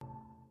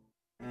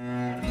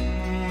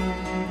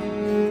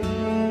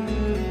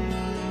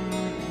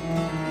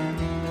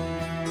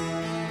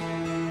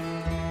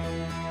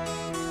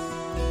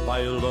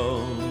By a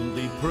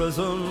lonely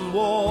prison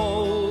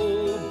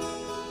wall,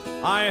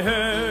 I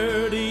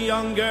heard a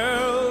young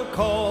girl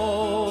calling,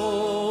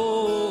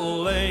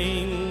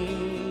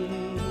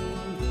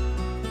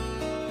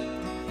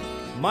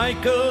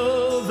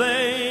 Michael,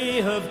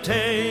 they have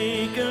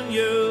taken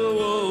you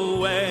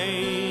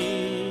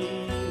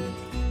away,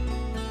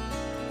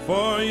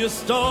 for you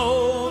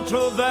stole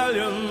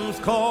Trevelyan's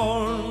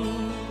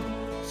corn,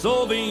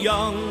 so the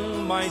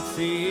young might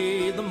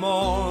see the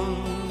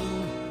morn.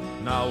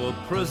 Now a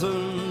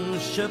prison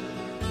ship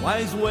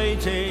lies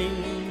waiting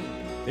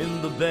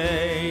in the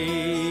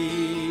bay.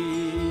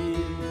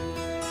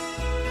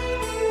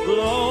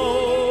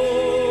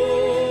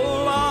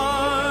 Low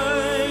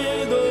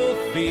lie the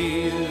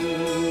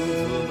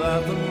fields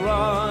of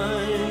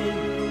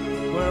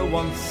Enright, where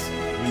once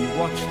we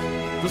watched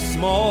the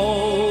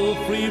small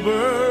free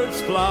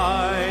birds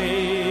fly.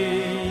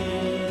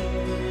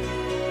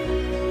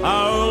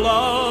 Our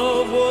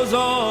love was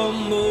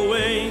on the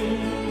wing,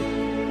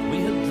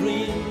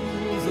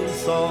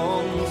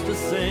 songs to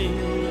sing.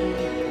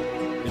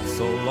 It's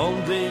so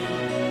lonely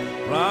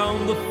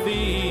round the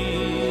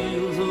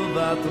fields of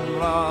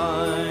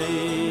Athenry.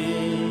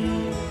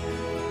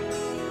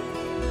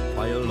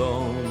 By a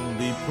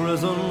lonely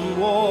prison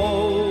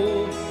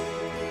wall,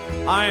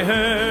 I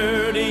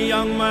heard a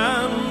young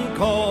man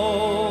calling.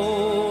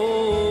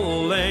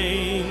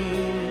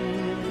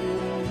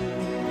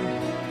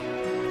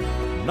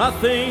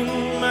 Nothing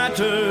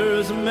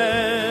matters,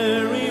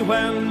 Mary,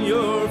 when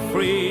you're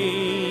free.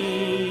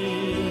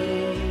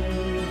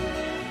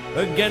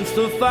 Against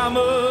the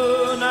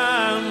famine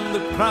and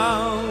the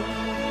crown,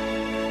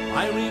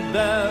 I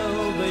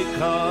rebelled, they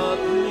cut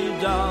me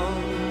down.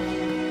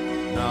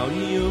 Now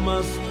you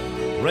must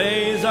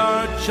raise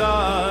our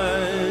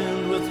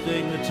child with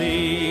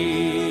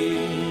dignity.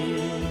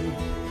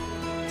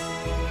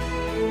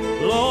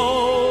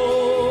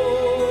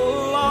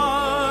 Low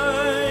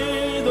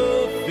lie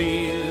the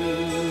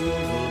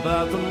fields of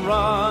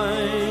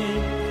Athenry,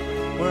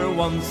 where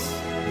once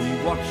we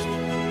watched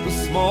the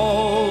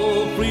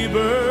small free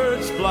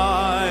birds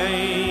fly.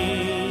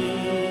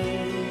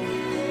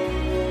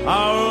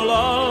 Our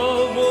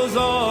love was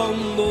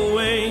on the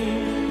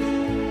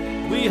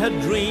wing, we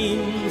had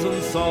dreams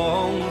and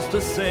songs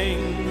to sing.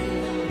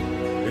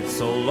 It's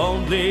so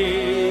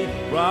lonely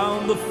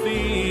round the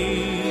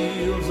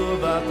fields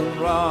of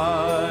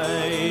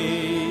Athenry.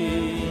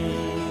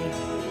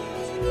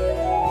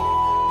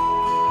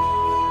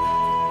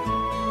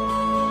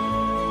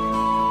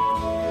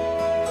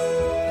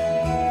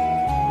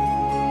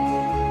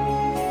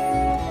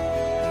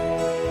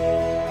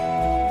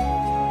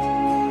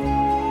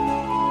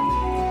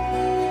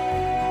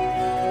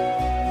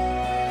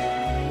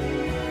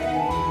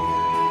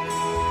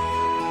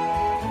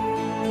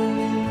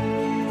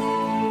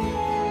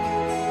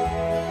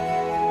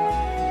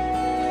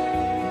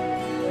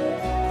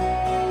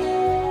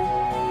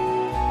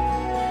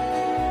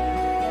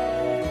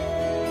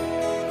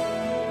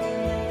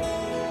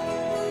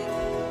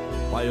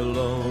 By a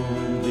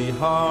lonely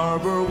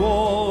harbour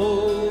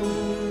wall,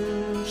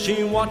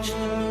 she watched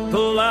the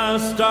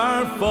last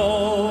star falling,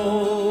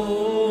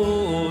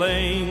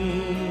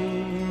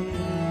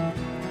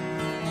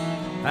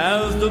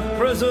 as the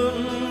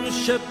prison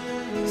ship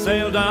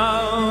sailed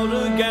out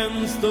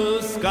against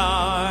the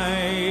sky.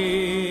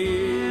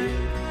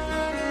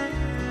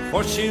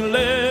 For she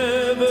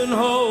lived in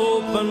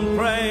hope and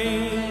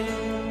pray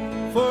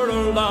for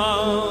her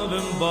love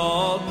in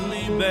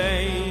Botany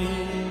Bay.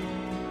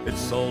 It's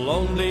so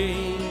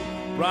lonely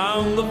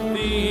round the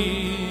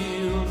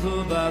fields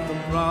of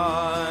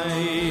Athenry.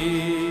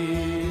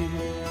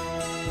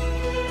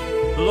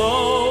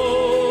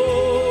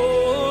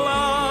 Low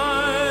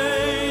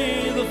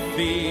lie the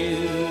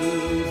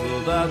fields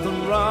of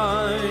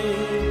Athenry,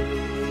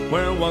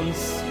 where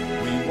once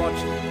we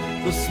watched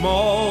the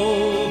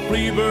small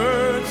free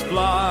birds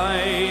fly.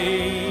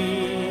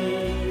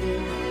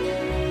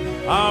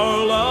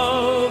 Our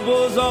love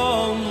was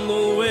on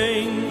the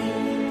wing,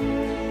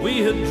 we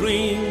had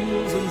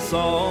dreams and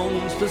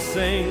songs to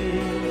sing.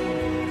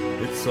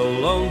 It's so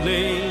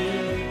lonely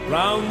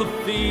round the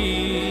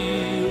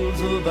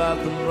fields of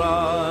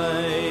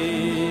Athenry.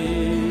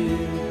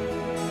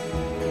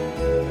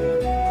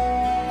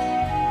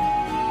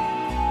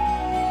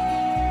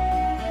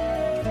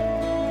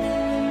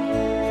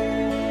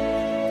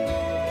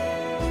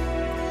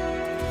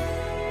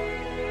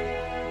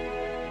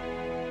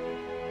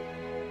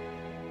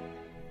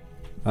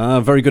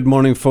 Very good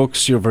morning,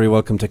 folks. You're very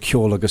welcome to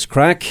Ceol Agus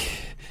Craic.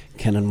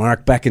 Ken and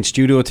Mark back in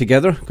studio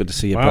together. Good to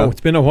see you, pal.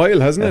 It's been a while,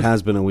 hasn't it? It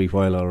has been a wee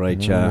while, all right.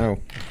 Wow.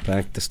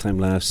 Back this time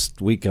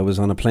last week, I was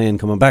on a plane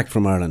coming back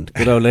from Ireland.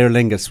 Good old Aer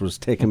Lingus was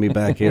taking me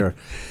back here.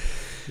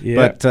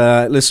 Yeah.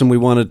 But listen, we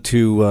wanted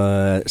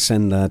to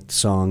send that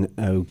song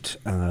out.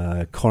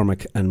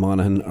 Cormac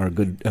Monaghan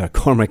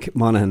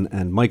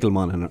and Michael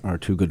Monaghan are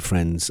two good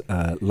friends.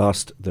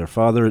 Lost their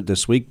father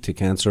this week to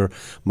cancer.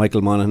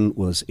 Michael Monaghan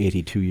was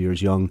 82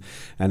 years young,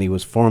 and he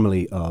was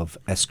formerly of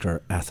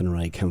Esker,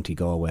 Athenry, County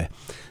Galway.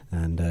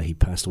 And he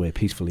passed away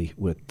peacefully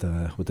with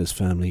his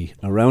family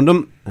around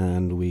him.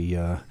 And we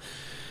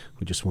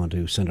just want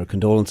to send our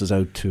condolences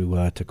out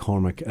to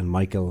Cormac and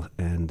Michael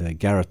and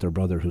Garrett, their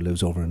brother, who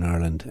lives over in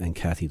Ireland, and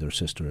Kathy, their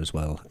sister, as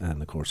well,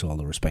 and of course all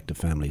the respective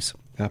families.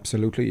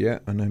 Absolutely, yeah,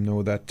 and I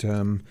know that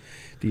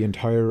the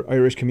entire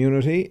Irish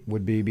community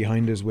would be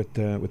behind us with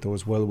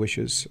those well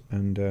wishes,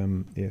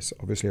 and yes,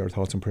 obviously our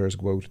thoughts and prayers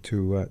go out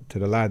to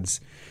the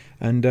lads.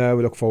 And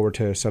we look forward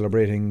to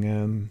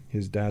celebrating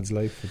his dad's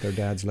life, with their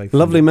dad's life.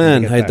 Lovely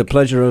man. I had the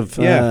pleasure of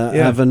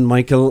having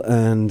Michael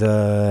and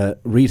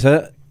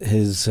Rita,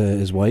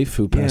 his wife,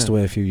 who passed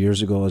away a few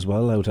years ago as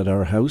well, out at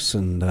our house,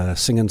 and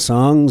singing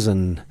songs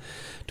and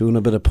doing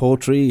a bit of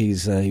poetry.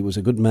 He was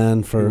a good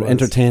man for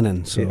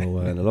entertaining. So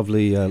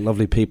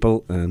lovely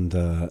people, and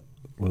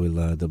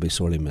they'll be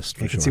sorely missed.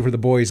 For you can sure. see where the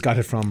boys got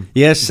it from.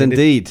 Yes,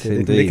 indeed.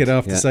 They lick it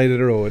off the side of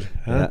the road.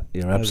 Huh?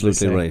 Yeah, you're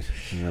absolutely right.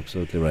 You're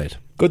absolutely right.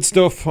 Good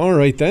stuff. All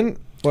right then.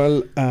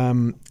 Well,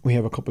 we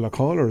have a couple of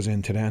callers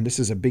in today, and this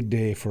is a big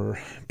day for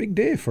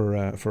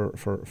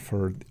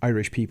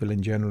Irish people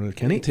in general,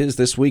 Kenny. It is.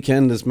 This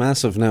weekend is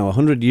massive now.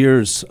 100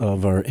 years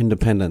of our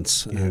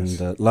independence,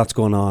 and lots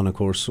going on, of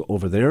course,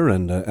 over there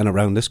and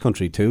around this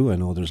country too. I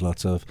know there's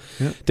lots of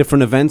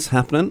different events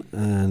happening,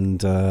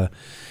 and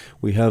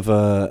we have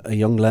a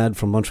young lad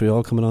from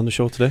Montreal coming on the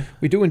show today.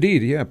 We do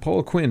indeed, yeah.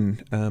 Paul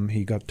Quinn,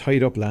 he got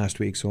tied up last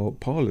week, so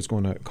Paul is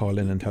going to call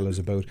in and tell us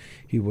about.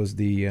 He was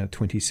the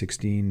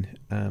 2016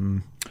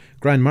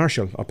 Grand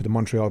Marshal up at the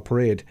Montreal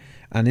parade,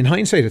 and in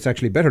hindsight, it's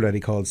actually better that he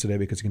calls today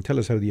because he can tell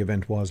us how the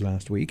event was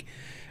last week.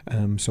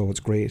 So it's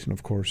great, and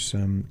of course,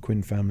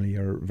 Quinn family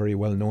are very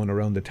well known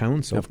around the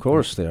town. So of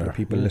course they are. There are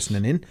people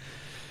listening in.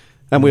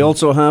 And we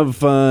also have,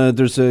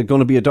 there's going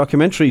to be a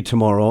documentary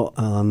tomorrow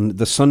on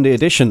the Sunday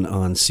edition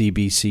on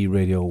CBC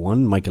Radio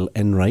 1. Michael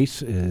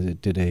Enright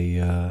did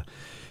a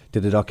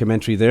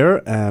documentary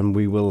there, and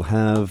we will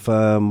have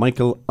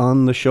Michael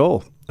on the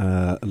show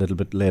a little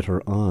bit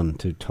later on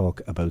to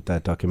talk about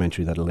that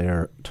documentary that'll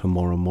air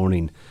tomorrow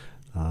morning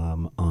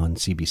on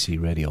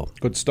CBC Radio.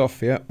 Good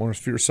stuff, yeah. One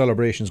of your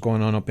celebrations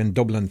going on up in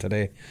Dublin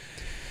today.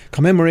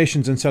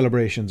 Commemorations and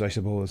celebrations, I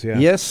suppose, yeah.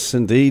 Yes,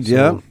 indeed,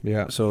 yeah.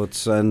 So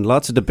it's and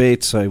lots of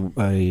debates. I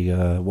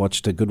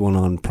watched a good one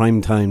on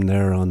prime time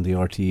there on the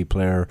RTE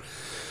player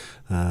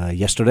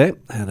yesterday,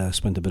 and I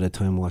spent a bit of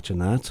time watching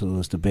that. So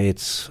there's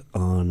debates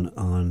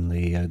on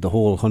the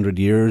whole 100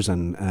 years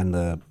and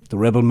the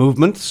rebel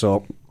movement.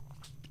 So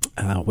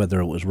whether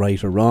it was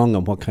right or wrong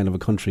and what kind of a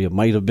country it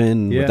might have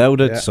been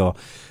without it. So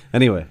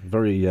anyway,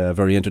 very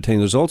very entertaining.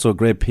 There's also a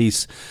great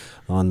piece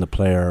on the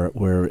player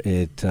where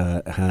it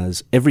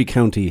has every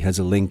county has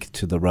a link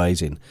to the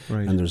Rising,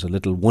 and there's a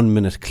little 1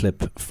 minute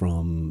clip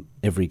from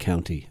every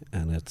county,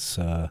 and it's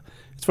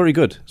very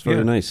good. It's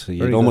very nice.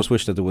 You'd almost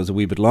wish that it was a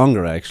wee bit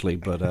longer actually,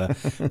 but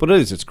but it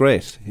is. It's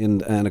great.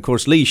 And of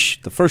course,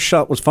 Laois, the first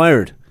shot was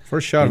fired.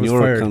 First shot in was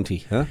your fired.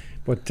 County, huh?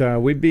 But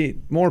we'd be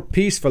more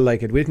peaceful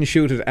like it. We didn't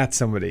shoot it at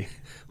somebody.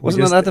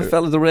 Wasn't it at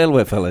the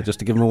railway fella, just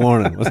to give him a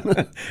warning, wasn't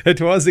it?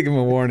 It was to give him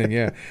a warning,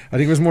 yeah. I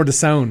think it was more the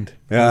sound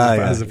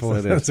as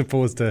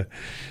opposed to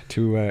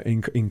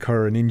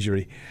incur an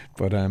injury.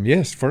 But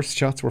yes, first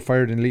shots were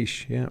fired in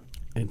Laois, yeah.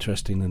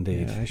 Interesting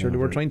indeed. Yeah, sure. They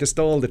were trying to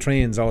stall the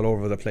trains all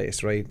over the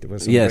place, right? There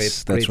was some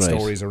great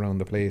stories around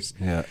the place.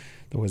 Yeah.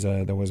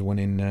 There was one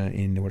in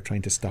they were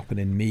trying to stop it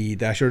in Meath.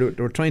 They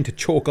were trying to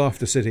choke off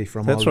the city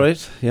from all the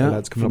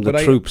lads coming from the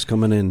troops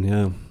coming in.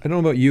 Yeah, I don't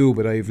know about you,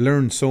 but I've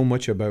learned so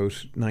much about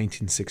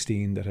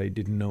 1916 that I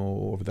didn't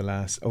know over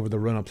the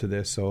run up to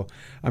this. So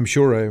I'm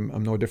sure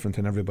I'm no different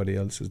than everybody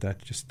else. Is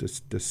that just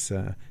this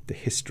the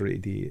history,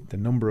 the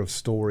number of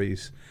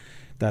stories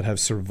that have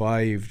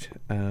survived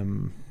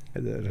over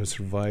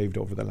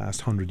the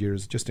last 100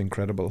 years, just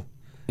incredible.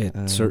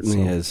 It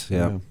certainly is.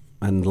 Yeah.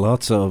 And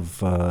lots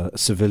of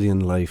civilian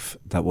life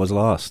that was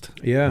lost.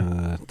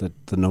 Yeah. The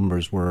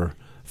numbers were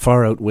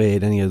far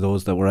outweighed any of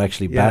those that were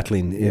actually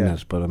battling in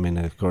it. But I mean,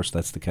 of course,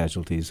 that's the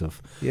casualties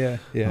of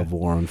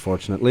war,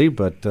 unfortunately.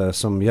 But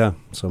some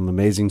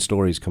amazing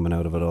stories coming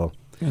out of it all.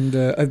 And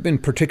I've been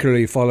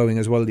particularly following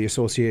as well the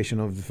association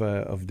of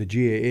the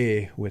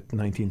GAA with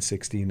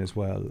 1916 as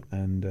well,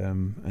 and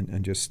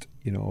just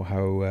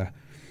how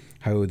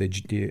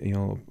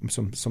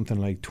something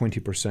like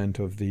 20%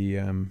 of the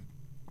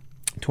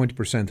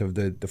 20% of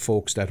the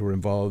folks that were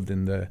involved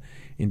in the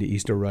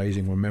Easter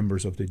Rising were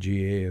members of the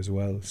GAA as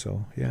well.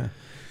 So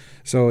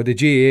so the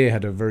GAA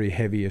had a very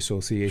heavy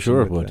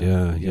association. With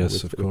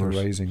the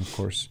Rising, of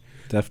course.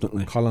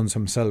 Definitely. Collins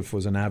himself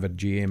was an avid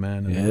GAA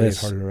man and a great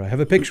hurler. I have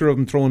a picture of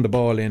him throwing the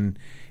ball in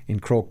in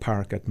Croke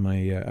Park at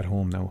my at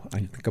home now. I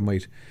think I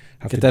might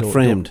have get to that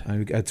framed.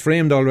 It's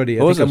framed already.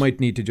 I Oh, think I is it? might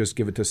need to just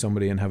give it to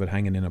somebody and have it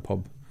hanging in a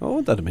pub.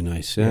 Oh, that'd be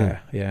nice. Yeah,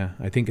 Yeah.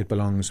 I think it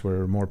belongs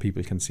where more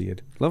people can see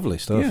it. lovely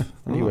stuff. Yeah,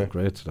 anyway.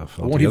 Great stuff.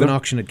 I won't even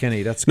auction it,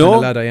 Kenny. That's the kind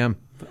of lad I am.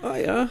 Oh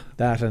yeah.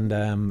 That and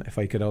if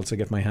I could also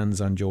get my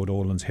hands on Joe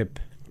Dolan's hip,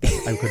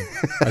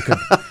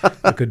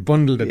 I could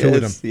bundle the two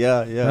of them.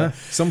 Yeah. Huh?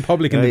 Some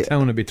public in the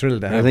town would be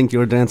thrilled to have. I think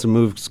your dancing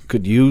moves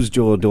could use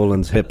Joe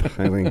Dolan's hip.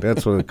 I think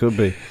that's what it could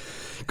be.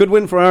 Good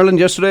win for Ireland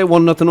yesterday,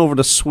 1-0 over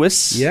the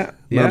Swiss. Yeah.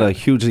 Not a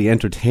hugely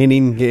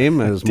entertaining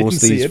game, as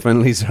most of these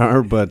friendlies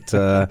are, but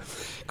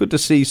good to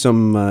see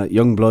some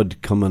young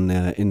blood coming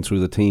in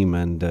through the team.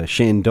 And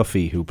Shane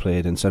Duffy, who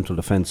played in central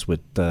defence with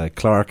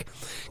Clark,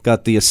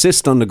 got the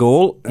assist on the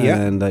goal. Yeah.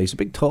 And he's a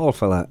big, tall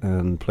fella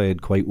and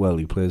played quite well.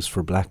 He plays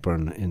for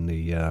Blackburn in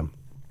the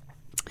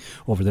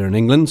over there in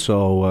England.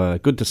 So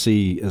good to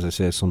see, as I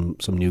say, some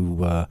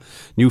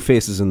new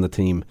faces in the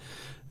team.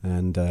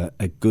 And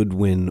a good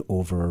win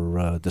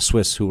over the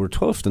Swiss, who were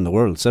 12th in the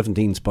world,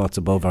 17 spots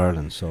above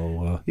Ireland.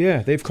 So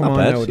they've come on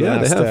now the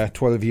last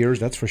 12 years,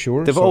 that's for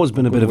sure. They've always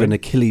been a bit of an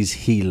Achilles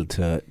heel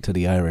to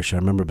the Irish. I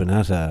remember being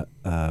at a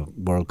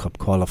World Cup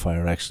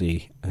qualifier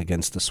actually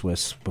against the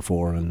Swiss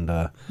before, and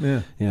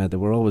they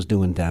were always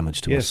doing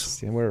damage to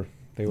us. Yes,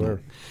 they were.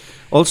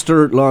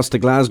 Ulster lost to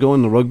Glasgow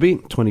in the rugby,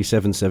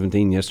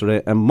 27-17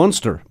 yesterday, and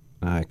Munster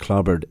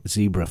clobbered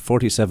Zebra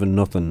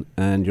 47-0,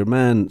 and your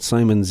man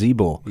Simon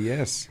Zebo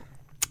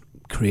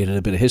created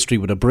a bit of history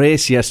with a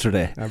brace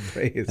yesterday.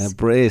 A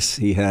brace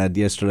he had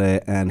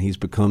yesterday, and he's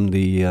become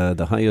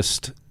the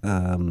highest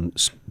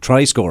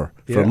try scorer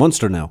for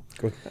Munster now.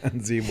 Good.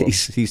 And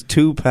Zebo. He's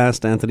 2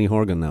 past Anthony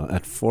Horgan now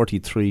at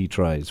 43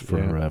 tries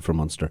for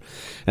Munster.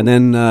 And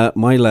then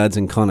my lads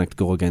in Connacht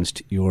go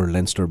against your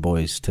Leinster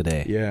boys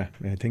today. Yeah,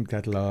 I think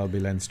that'll all be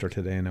Leinster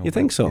today now. You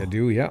think so? I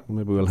do, yeah.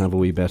 Maybe we'll have a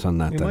wee bet on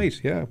that.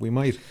 We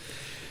might.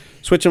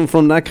 Switching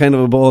from that kind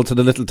of a ball to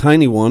the little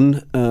tiny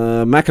one,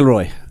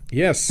 McIlroy.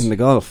 Yes. In the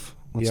golf.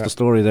 What's the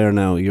story there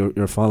now?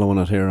 You're following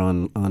it here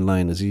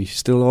online. Is he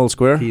still all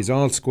square? He's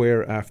all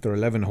square after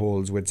 11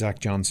 holes with Zach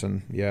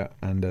Johnson. Yeah,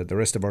 and the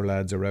rest of our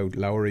lads are out.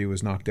 Lowry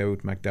was knocked out.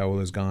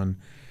 McDowell is gone.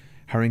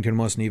 Harrington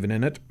wasn't even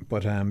in it.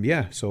 But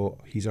so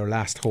he's our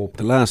last hope.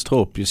 The last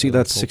hope. You see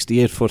that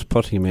 68-foot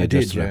putt he made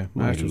yesterday?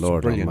 My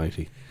Lord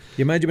almighty.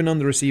 You imagine being on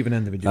the receiving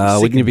end of it.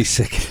 Wouldn't you be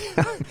sick?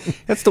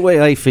 That's the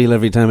way I feel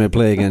every time I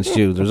play against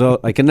you.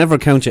 I can never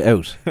count you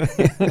out.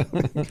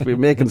 We're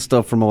making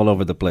stuff from all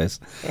over the place.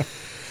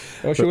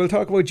 Oh, sure, we'll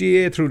talk about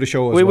GA through the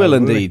show as well. We will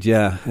indeed,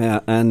 yeah.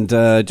 And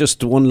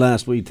just one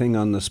last wee thing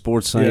on the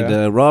sports side.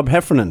 Rob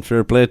Heffernan,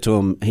 fair play to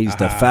him. He's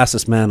the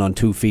fastest man on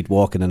 2 feet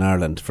walking in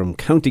Ireland. From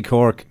County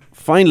Cork,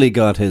 finally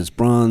got his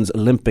bronze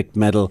Olympic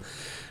medal.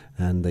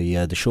 And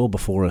the show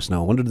before us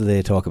now, I wonder did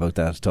they talk about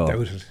that at all?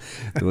 Doubt it.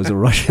 There was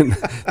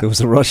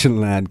a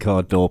Russian lad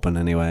caught doping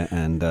anyway,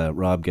 and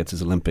Rob gets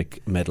his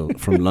Olympic medal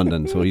from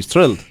London, so he's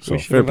thrilled. So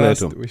fair play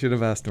to him. We should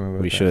have asked him about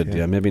that. We should,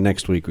 yeah. Maybe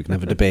next week we can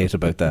have a debate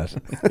about that.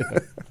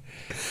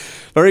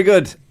 Very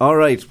good. All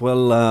right.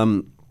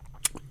 Well,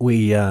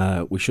 we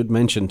should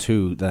mention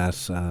too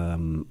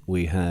that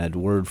we had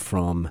word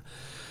from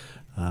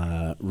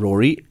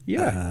Rory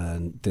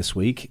this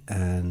week,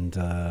 and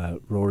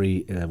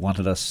Rory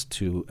wanted us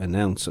to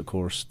announce, of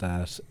course,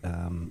 that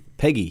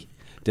Peggy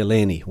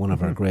Delaney, one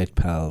of our great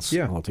pals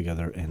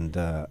altogether, and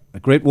a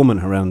great woman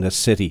around this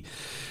city,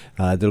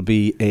 there'll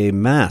be a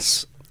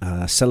mass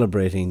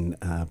celebrating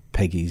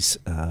Peggy's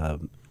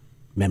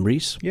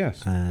memories.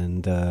 Yes.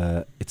 And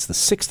it's the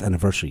 6th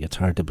anniversary, it's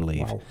hard to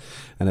believe. Wow.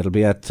 And it'll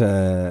be at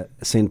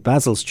St.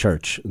 Basil's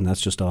Church, and that's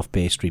just off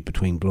Bay Street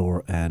between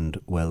Bloor and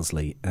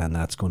Wellesley, and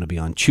that's going to be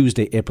on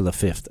Tuesday, April the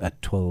 5th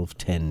at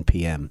 12:10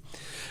 p.m.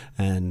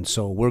 And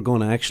so we're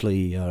going to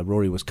actually,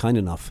 Rory was kind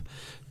enough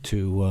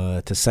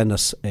to send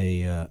us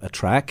a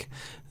track,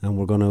 and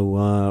we're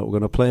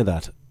going to play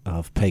that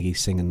of Peggy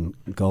singing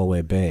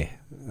Galway Bay,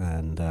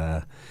 and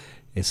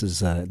this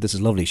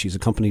is lovely. She's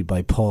accompanied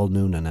by Paul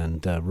Noonan,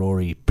 and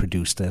Rory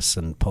produced this,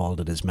 and Paul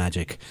did his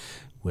magic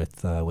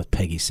with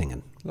Peggy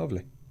singing.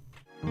 Lovely.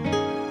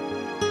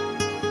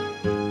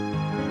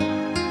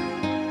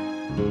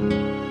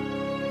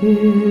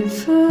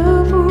 If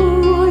ever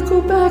I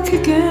go back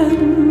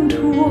again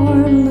to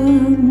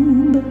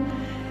Ireland,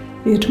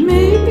 it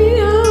may be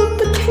at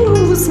the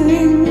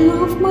closing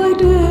of my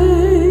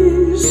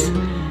days,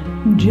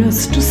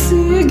 just to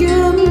see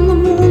again the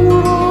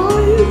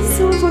moonrise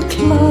over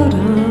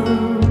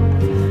Claddagh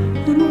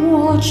and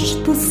watch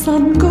the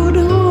sun go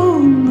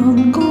down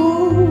on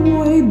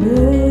Galway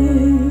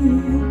Bay,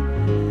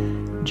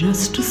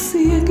 just to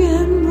see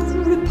again the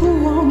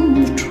ripple on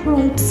the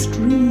trout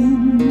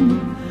stream,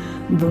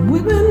 the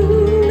women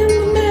in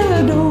the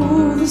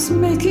meadows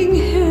making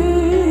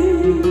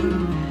hay,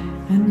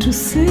 and to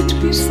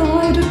sit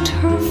beside a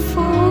turf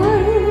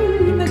fire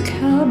in a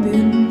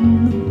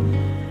cabin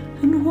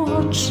and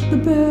watch the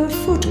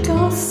barefoot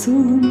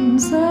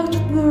gossoons at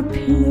their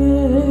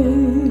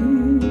play.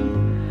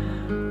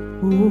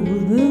 Oh,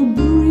 the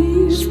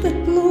breeze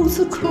that blows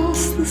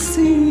across the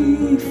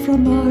sea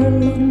from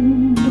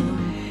Ireland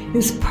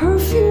is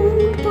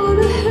perfumed by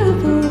the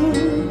heather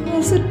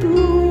as it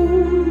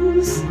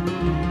blows,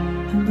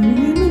 and the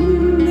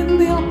women in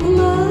the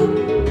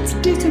uplands,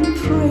 Dick and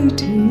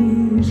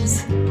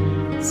Praties,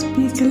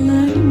 speak a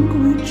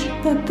language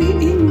that the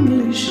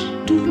English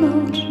do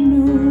not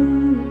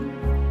know.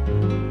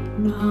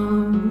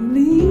 Now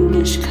the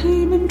English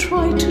came and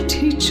tried to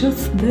teach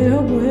us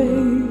their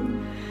way.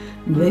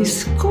 They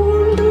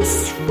scorned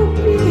us for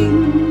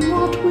being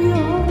what we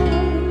are,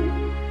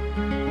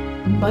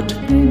 but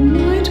they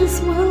might as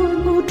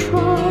well go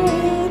try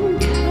and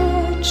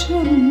catch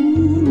a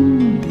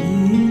moonbeam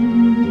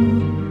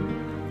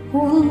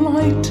or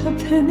light a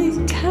penny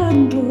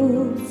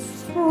candle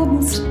from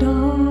a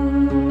star.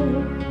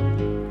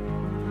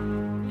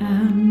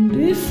 And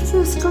if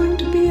there's going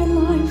to be a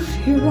life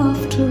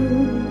hereafter,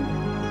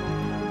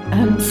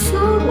 and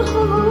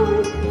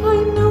somehow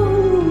I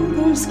know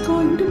there's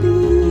going to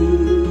be,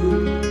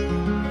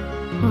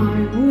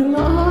 I will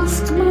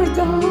ask my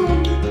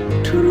God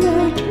to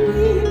let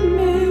me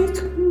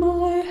make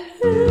my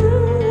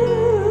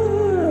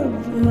heaven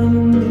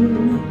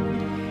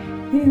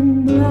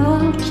in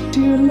that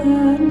dear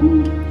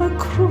land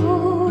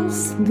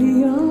across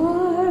the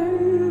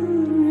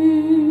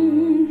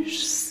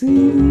Irish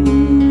Sea.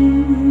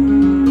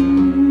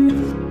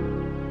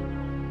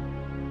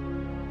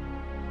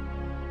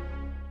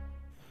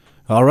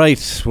 All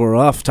right, we're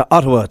off to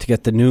Ottawa to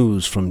get the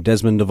news from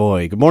Desmond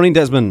Devoy. Good morning,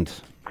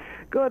 Desmond.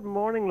 Good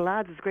morning,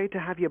 lads. It's great to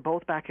have you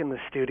both back in the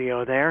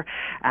studio there.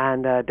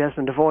 And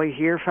Desmond Devoy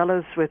here,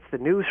 fellas, with the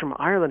news from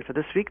Ireland for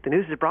this week. The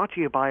news is brought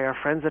to you by our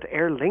friends at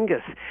Aer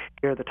Lingus.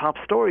 Here are the top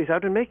stories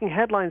out and making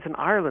headlines in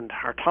Ireland.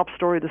 Our top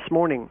story this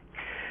morning.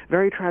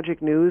 Very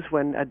tragic news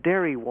when a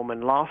Derry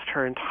woman lost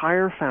her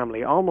entire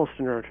family, almost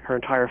her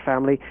entire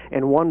family,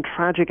 in one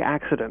tragic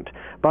accident.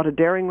 But a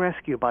daring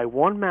rescue by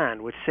one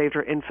man, which saved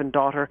her infant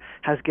daughter,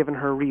 has given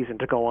her reason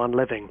to go on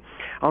living.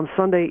 On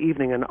Sunday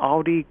evening, an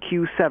Audi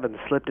Q7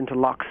 slipped into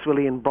Lough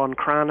Swilly in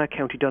Buncrana,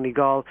 County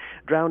Donegal,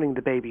 drowning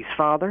the baby's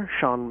father,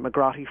 Sean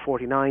McGrotty,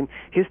 49,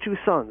 his two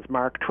sons,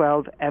 Mark,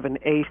 12, Evan,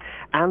 8,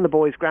 and the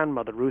boy's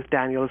grandmother, Ruth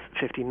Daniels,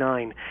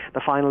 59.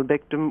 The final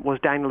victim was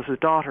Daniels'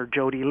 daughter,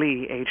 Jodie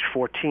Lee, aged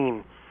 14.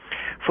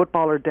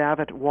 Footballer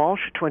David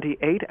Walsh,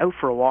 28, out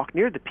for a walk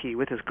near the P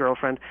with his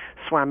girlfriend,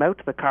 swam out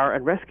to the car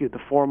and rescued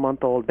the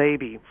 4-month-old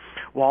baby.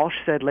 Walsh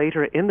said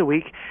later in the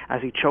week,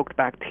 as he choked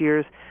back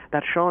tears,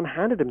 that Sean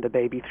handed him the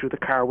baby through the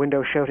car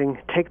window, shouting,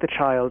 "Take the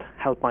child,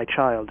 help my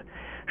child."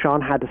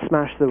 Sean had to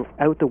smash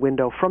out the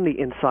window from the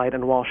inside,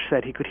 and Walsh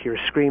said he could hear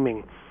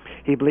screaming.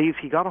 He believes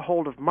he got a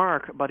hold of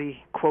Mark, but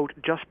he, quote,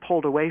 "just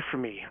pulled away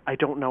from me. I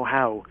don't know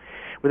how."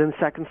 Within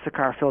seconds, the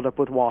car filled up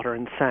with water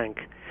and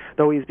sank.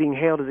 Though he is being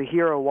hailed as a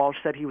hero, Walsh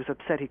said he was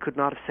upset he could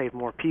not have saved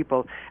more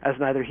people, as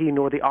neither he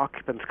nor the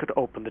occupants could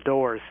open the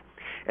doors.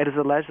 It is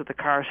alleged that the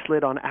car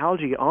slid on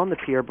algae on the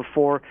pier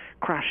before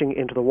crashing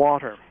into the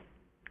water.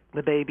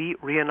 The baby,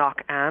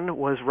 Rhiannoch Ann,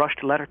 was rushed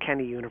to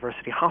Letterkenny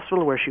University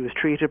Hospital, where she was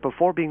treated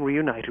before being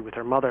reunited with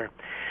her mother.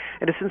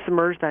 It has since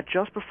emerged that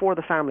just before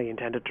the family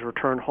intended to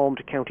return home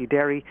to County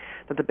Derry,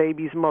 that the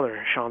baby's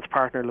mother, Sean's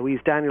partner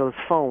Louise Daniels,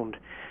 phoned.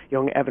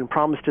 Young Evan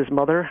promised his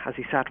mother, as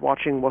he sat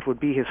watching what would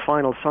be his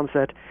final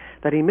sunset,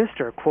 that he missed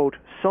her, quote,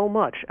 so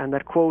much, and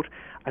that, quote,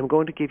 "I'm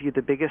going to give you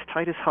the biggest,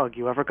 tightest hug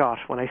you ever got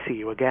when I see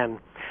you again."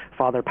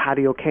 Father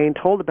Paddy O'Kane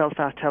told the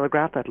Belfast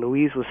Telegraph that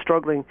Louise was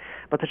struggling,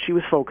 but that she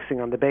was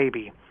focusing on the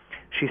baby.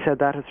 She said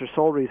that is her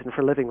sole reason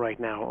for living right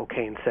now,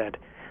 O'Kane said.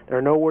 There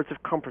are no words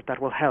of comfort that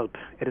will help.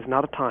 It is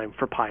not a time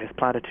for pious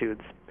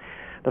platitudes.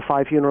 The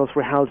 5 funerals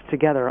were held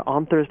together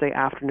on Thursday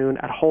afternoon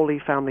at Holy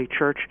Family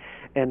Church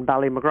in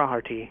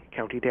Ballymagraharty,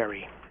 County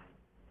Derry.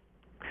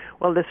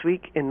 Well, this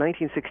week in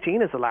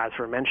 1916, as the lads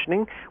were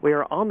mentioning, we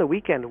are on the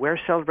weekend where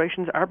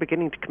celebrations are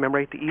beginning to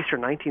commemorate the Easter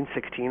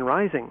 1916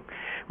 Rising.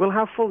 We'll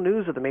have full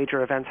news of the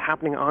major events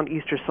happening on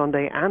Easter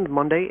Sunday and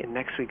Monday in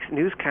next week's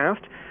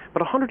newscast.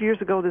 But 100 years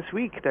ago this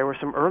week, there were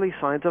some early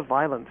signs of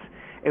violence.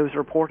 It was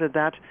reported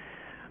that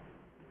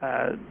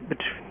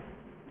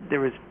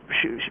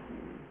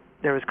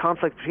there was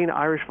conflict between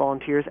Irish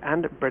volunteers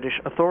and British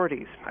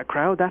authorities. A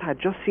crowd that had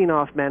just seen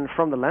off men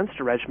from the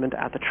Leinster Regiment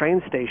at the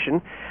train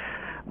station,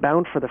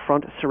 bound for the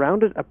front,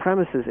 surrounded a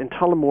premises in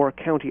Tullamore,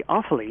 County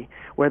Offaly,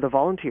 where the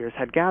volunteers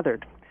had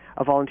gathered.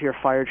 A volunteer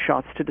fired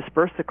shots to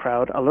disperse the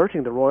crowd,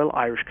 alerting the Royal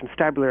Irish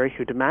Constabulary,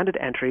 who demanded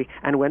entry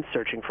and went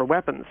searching for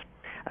weapons.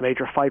 A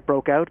major fight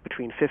broke out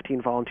between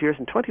 15 volunteers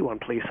and 21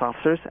 police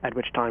officers, at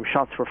which time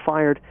shots were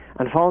fired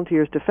and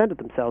volunteers defended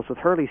themselves with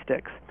hurley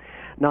sticks.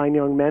 9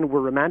 young men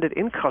were remanded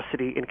in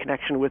custody in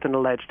connection with an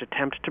alleged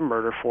attempt to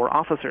murder 4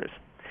 officers.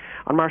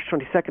 On March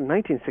 22,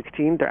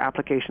 1916, their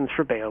applications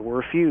for bail were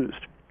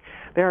refused.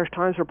 The Irish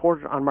Times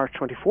reported on March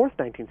 24,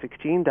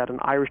 1916, that an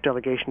Irish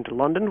delegation to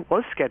London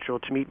was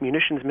scheduled to meet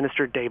Munitions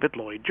Minister David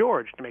Lloyd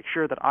George to make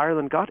sure that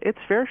Ireland got its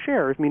fair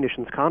share of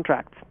munitions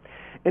contracts.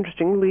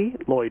 Interestingly,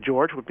 Lloyd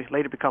George would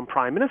later become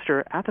Prime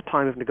Minister at the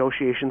time of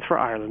negotiations for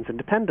Ireland's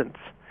independence.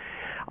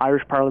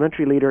 Irish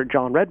parliamentary leader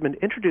John Redmond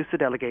introduced the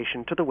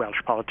delegation to the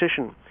Welsh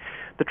politician.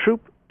 The trip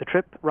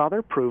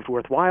proved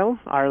worthwhile.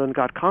 Ireland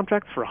got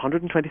contracts for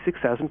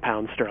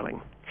 £126,000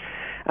 sterling.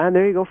 And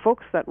there you go,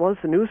 folks. That was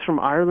the news from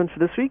Ireland for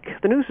this week.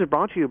 The news is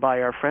brought to you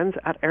by our friends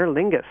at Aer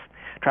Lingus.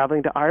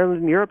 Travelling to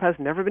Ireland and Europe has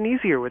never been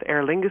easier with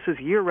Aer Lingus'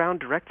 year-round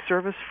direct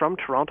service from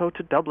Toronto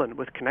to Dublin,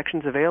 with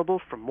connections available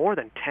from more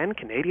than 10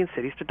 Canadian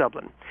cities to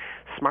Dublin.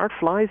 Smart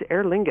flies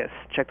Aer Lingus.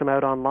 Check them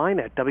out online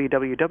at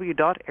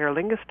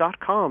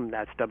www.aerlingus.com.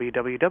 That's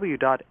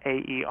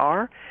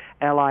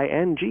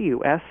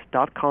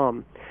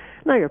www.aerlingus.com.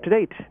 Now you're up to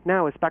date.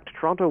 Now it's back to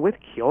Toronto with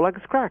Ceol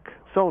Agus Craic.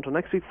 So until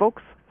next week,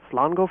 folks,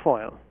 slán go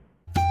fóill.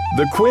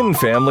 The Quinn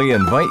family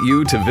invite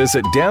you to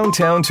visit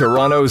downtown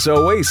Toronto's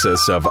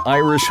oasis of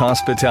Irish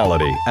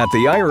hospitality at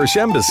the Irish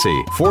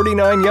Embassy,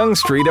 49 Yonge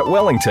Street at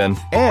Wellington,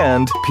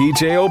 and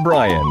PJ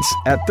O'Brien's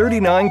at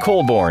 39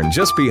 Colborne,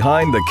 just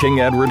behind the King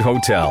Edward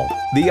Hotel.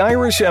 The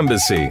Irish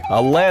Embassy,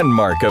 a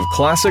landmark of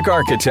classic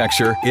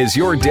architecture, is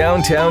your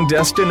downtown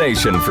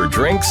destination for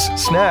drinks,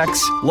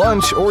 snacks,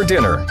 lunch, or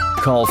dinner.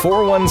 Call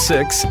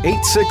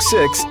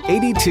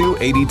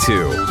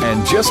 416-866-8282.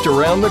 And just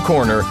around the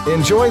corner,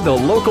 enjoy the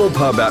local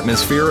pub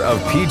atmosphere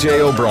of PJ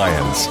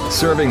O'Brien's,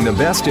 serving the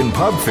best in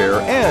pub fare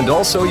and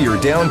also your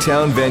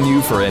downtown venue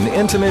for an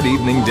intimate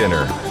evening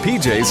dinner.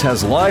 PJ's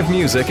has live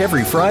music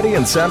every Friday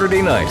and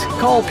Saturday night.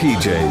 Call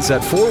PJ's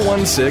at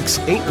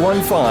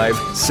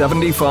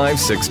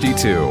 416-815-7562.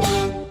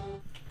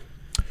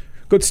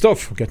 Good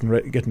stuff.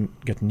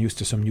 Getting used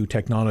to some new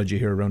technology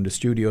here around the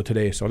studio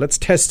today. So let's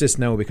test this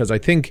now, because I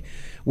think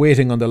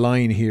waiting on the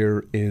line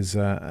here is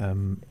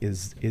the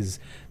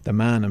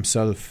man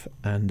himself,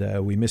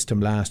 and we missed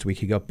him last week.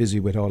 He got busy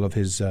with all of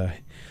his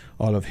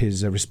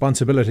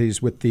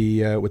responsibilities with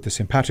the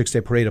St. Patrick's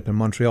Day parade up in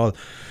Montreal.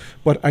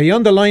 But are you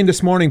on the line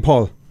this morning,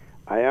 Paul?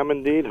 I am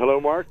indeed. Hello,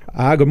 Mark.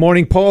 Good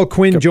morning. Paul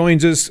Quinn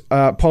joins us.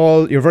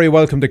 Paul, you're very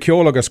welcome to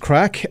Ceol Agus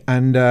Craic.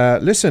 And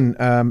listen,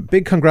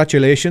 big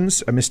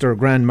congratulations, Mr.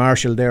 Grand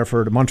Marshal there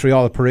for the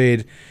Montreal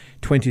Parade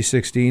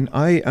 2016.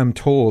 I am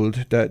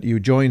told that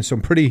you joined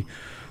some pretty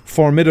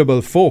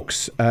formidable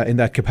folks in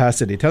that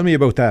capacity. Tell me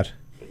about that.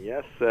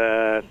 Yes,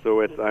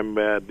 I'm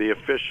the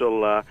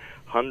official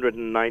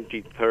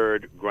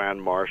 193rd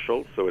Grand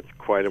Marshal, so it's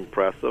quite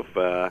impressive.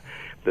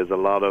 There's a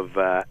lot of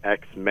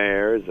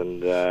ex-mayors,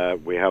 and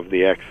we have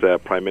the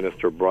ex-Prime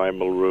Minister Brian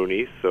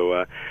Mulroney,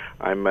 so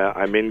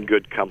I'm in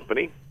good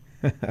company.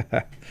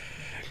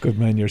 Good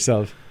man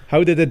yourself.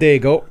 How did the day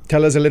go?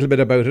 Tell us a little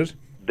bit about it.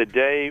 The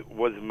day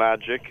was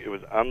magic. It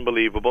was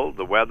unbelievable.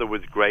 The weather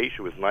was great.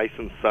 It was nice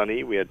and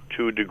sunny. We had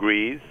 2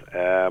 degrees.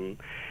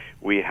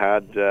 We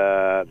had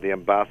the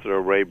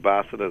ambassador, Ray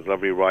Bassett, his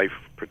lovely wife,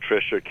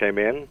 Patricia, came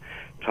in.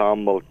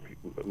 Tom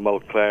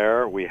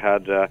Mulcair. We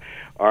had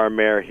our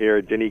mayor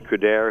here, Denny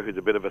Coderre, who's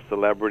a bit of a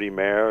celebrity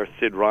mayor.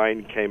 Sid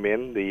Ryan came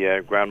in,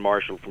 the Grand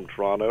Marshal from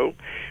Toronto.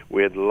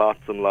 We had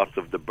lots and lots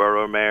of the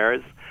borough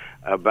mayors.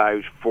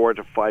 About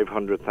 400,000 to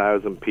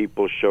 500,000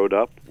 people showed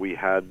up. We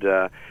had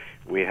about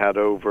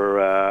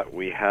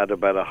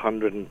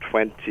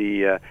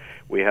 120.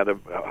 We had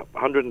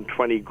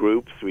 120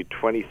 groups. We had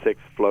 26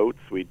 floats.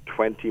 We had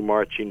 20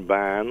 marching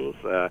bands.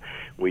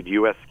 We had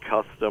U.S.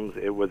 Customs.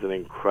 It was an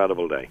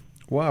incredible day.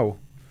 Wow.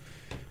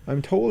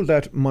 I'm told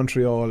that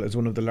Montreal is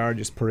one of the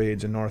largest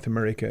parades in North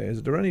America.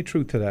 Is there any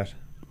truth to that?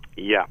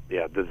 Yeah.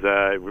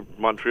 There's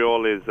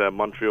Montreal is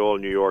Montreal,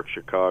 New York,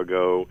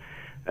 Chicago.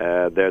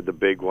 They're the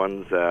big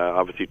ones.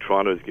 Obviously,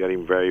 Toronto is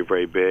getting very,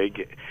 very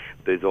big.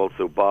 There's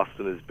also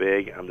Boston is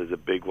big, and there's a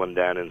big one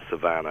down in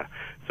Savannah.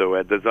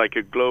 So there's like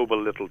a global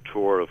little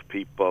tour of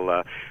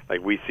people.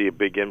 Like we see a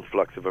big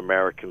influx of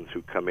Americans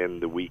who come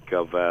in the week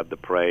of the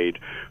parade,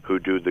 who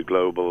do the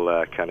global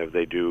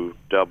they do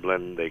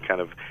Dublin.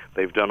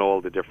 They've done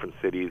all the different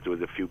cities. There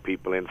was a few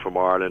people in from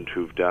Ireland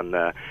who've done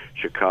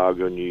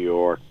Chicago, New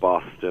York,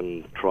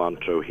 Boston,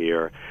 Toronto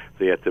here.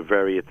 So yeah, it's the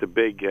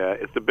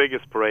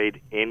biggest parade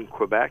in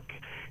Quebec.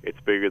 It's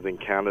bigger than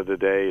Canada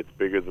Day. It's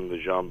bigger than the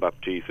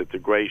Jean-Baptiste. It's a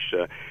great,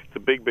 it's a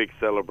big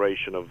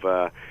celebration of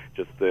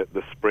just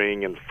the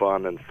spring and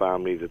fun and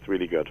families. It's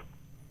really good.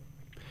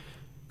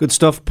 Good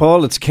stuff,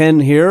 Paul. It's Ken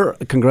here.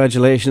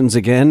 Congratulations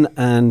again.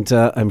 And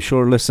I'm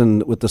sure,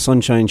 listen, with the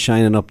sunshine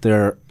shining up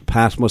there,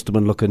 Pat must have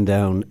been looking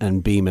down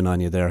and beaming on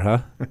you there,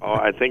 huh? Oh,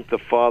 I think the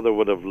father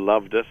would have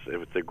loved it. It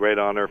was a great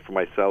honor for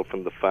myself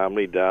and the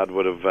family. Dad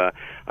would have,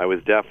 I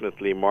was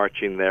definitely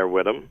marching there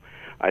with him.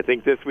 I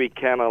think this week,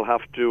 Ken, I'll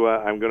have to,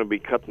 I'm going to be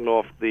cutting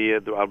off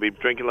I'll be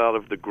drinking a lot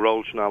of the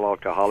Grolsch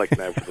non-alcoholic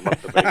now for the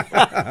month of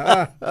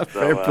April.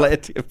 Fair play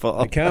to you,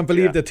 Paul. I can't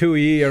believe the two of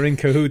you are in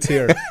cahoots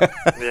here.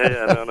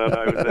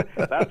 No.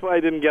 That's why I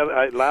didn't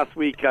get, last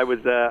week I was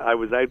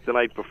out the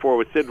night before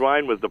with Sid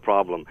Ryan was the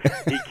problem.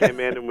 He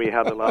came in and we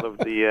had a lot of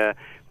the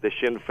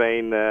Sinn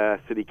Féin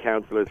city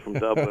councillors from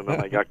Dublin,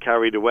 and I got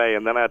carried away,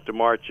 and then I had to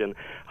march in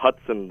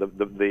Hudson.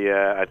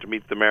 I had to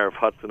meet the mayor of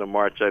Hudson and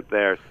march out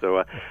there.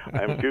 So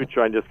I'm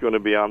future. I'm just going to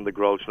be on the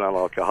Grolsch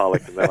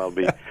non-alcoholic, and then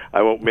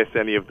I won't miss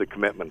any of the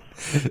commitments.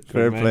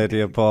 Fair play to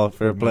you, Paul.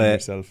 Fair play.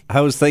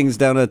 How's things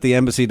down at the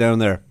embassy down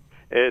there?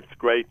 It's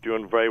great,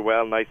 doing very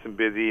well, nice and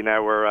busy.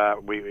 Now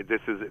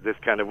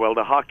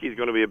the hockey's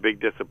going to be a big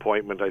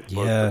disappointment, I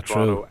suppose, for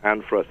Toronto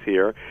and for us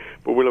here.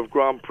 But we'll have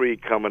Grand Prix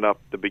coming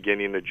up the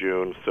beginning of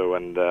June,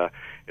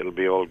 it'll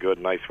be all good,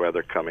 nice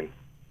weather coming.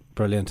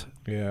 Brilliant.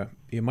 Yeah,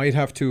 you might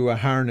have to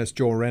harness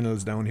Joe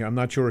Reynolds down here. I'm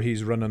not sure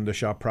he's running the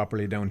shop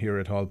properly down here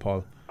at Hall,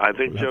 Paul. I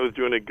think Joe's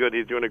doing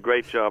He's doing a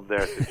great job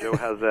there. So Joe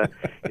has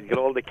he's got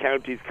all the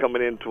counties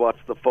coming in to watch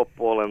the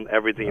football and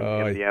everything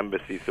in the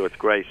embassy. So it's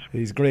great.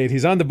 He's great.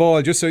 He's on the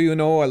ball. Just so you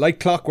know, like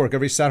clockwork.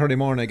 Every Saturday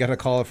morning, I get a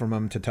call from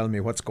him to tell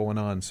me what's going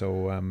on.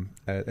 So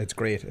it's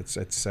great.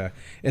 It's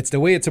the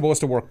way it's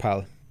supposed to work,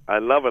 pal. I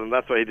love it, and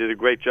that's why he did a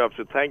great job.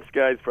 So thanks,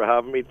 guys, for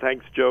having me.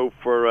 Thanks, Joe,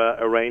 for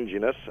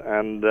arranging it.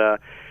 And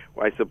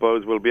I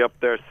suppose we'll be up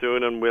there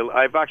soon, and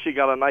I've actually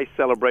got a nice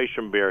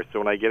celebration beer. So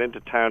when I get into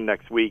town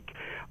next week,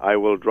 I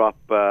will drop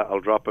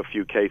a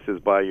few cases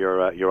by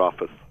your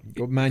office.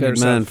 Good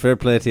man, fair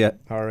play to you.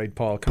 All right,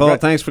 Paul. Paul,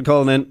 thanks for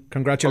calling in.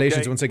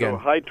 Congratulations once again. So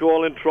hi to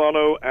all in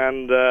Toronto,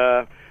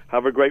 and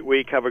have a great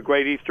week. Have a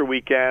great Easter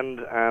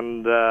weekend,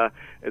 and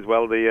as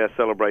well the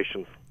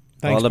celebrations.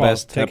 Thanks, all the Paul.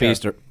 best. Happy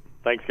Easter.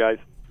 Thanks, guys.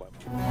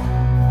 Bye.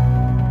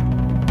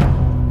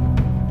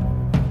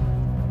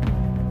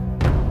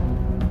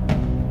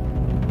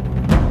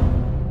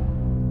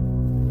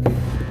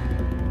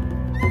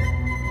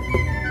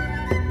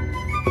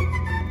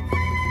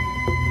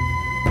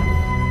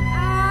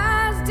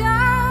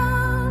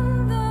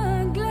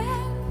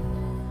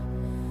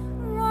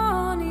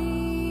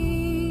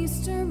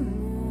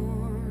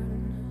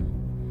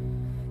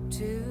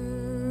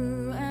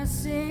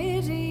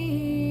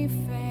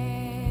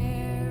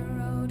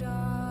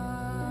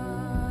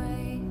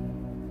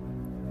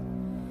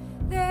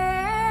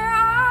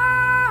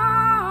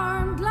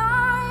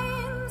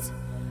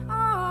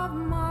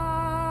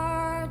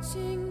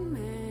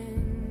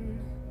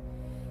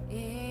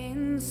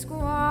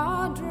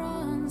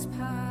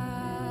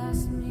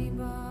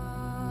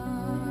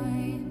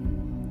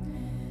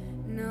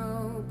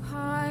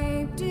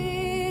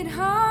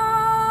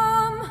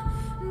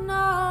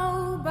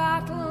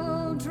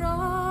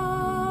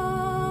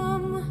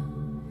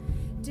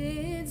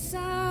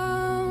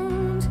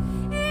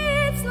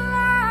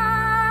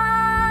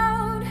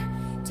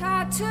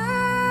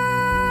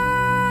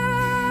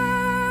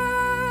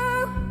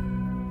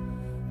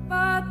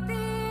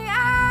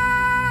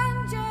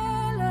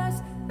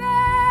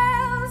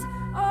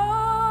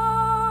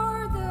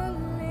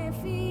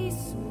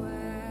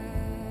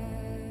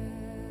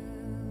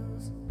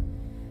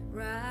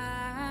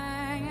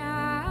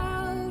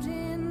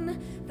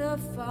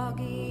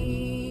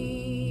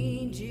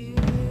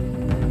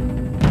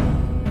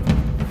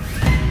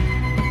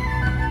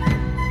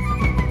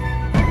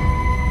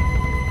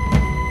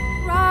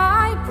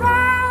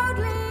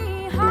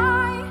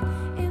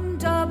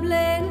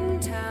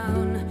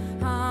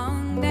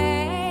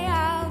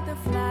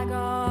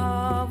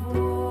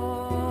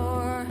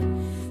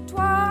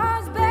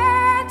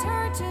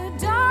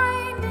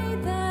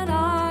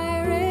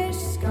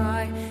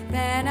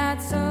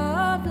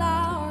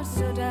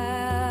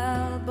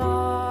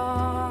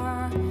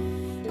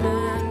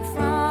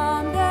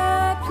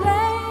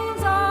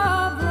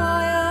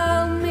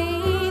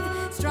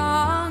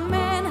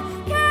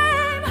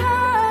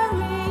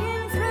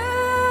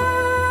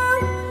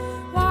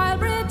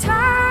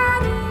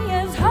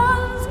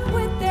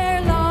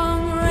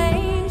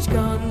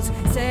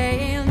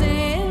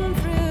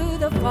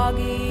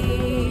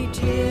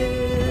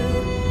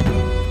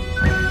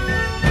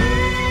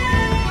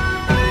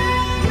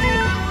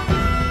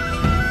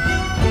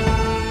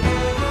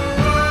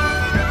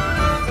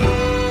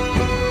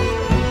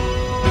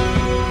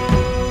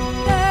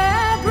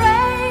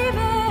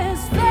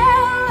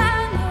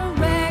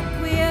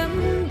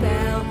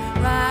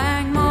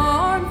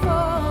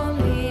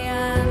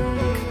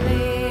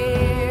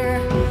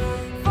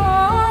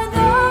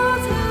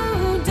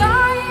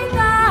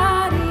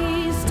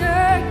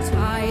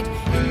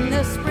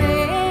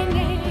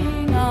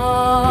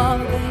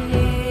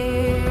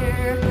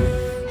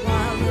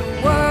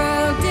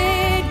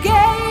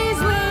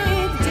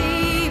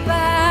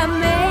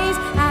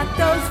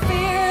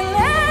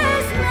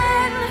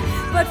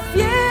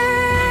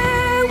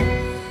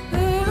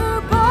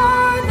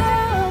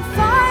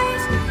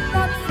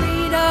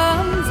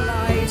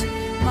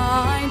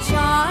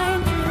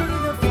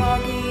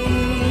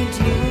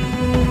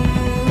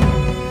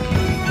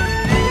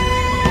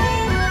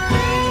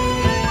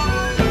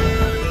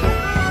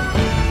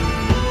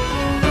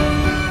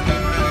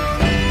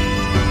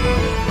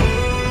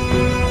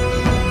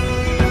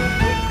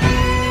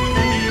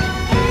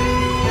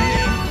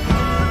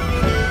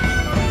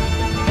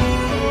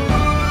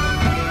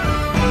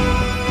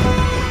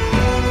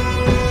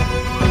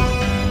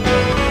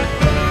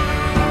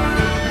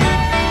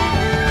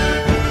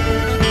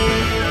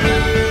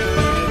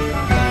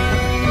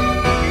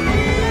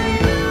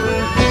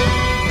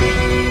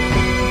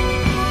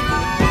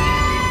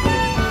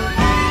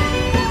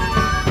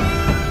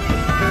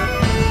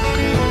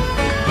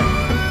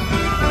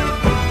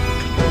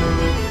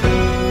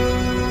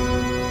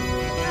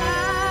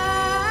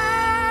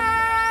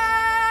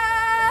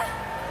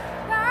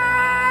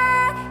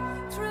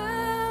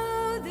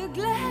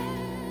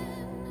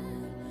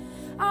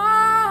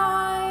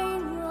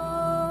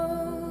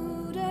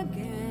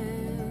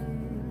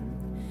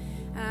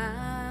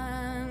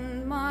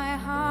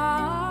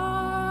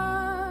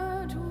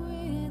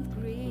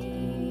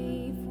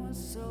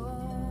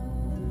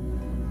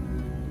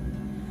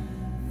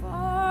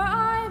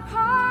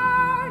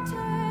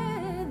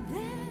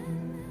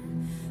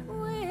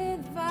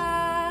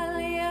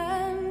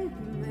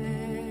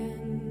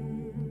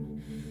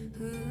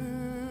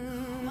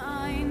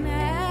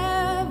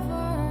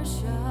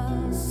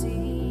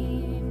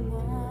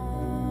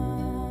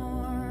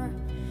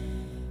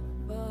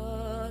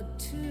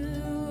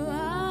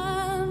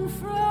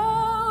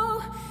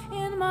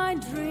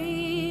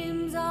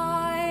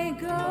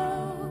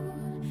 go,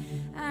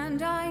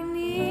 and I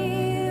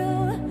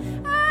kneel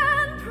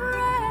and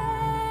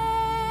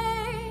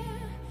pray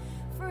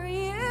for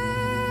you.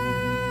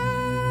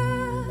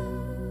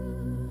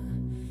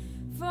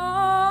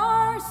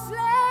 For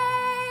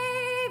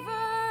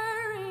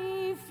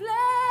slavery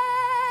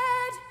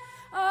fled,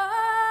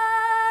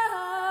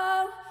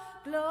 oh,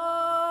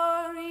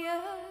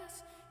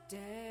 glorious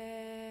dead.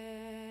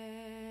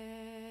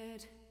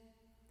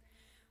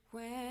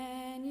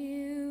 When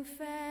you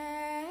fell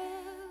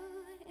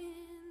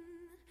in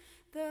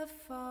the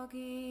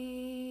foggy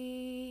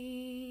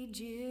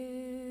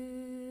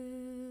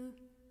dew.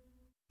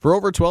 For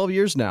over 12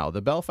 years now,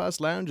 the Belfast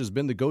Lounge has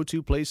been the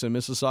go-to place in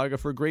Mississauga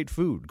for great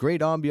food,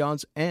 great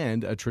ambiance,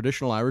 and a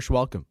traditional Irish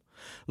welcome.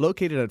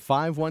 Located at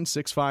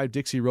 5165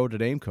 Dixie Road at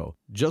Aimco,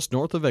 just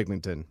north of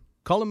Eglinton,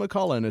 Colin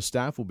McCullough and his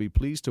staff will be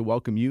pleased to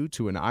welcome you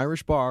to an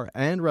Irish bar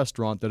and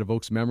restaurant that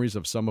evokes memories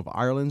of some of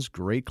Ireland's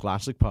great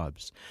classic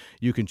pubs.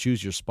 You can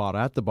choose your spot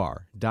at the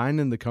bar, dine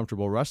in the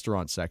comfortable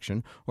restaurant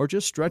section, or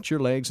just stretch your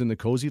legs in the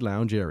cozy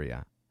lounge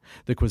area.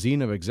 The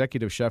cuisine of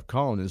Executive Chef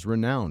Colin is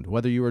renowned,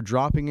 whether you are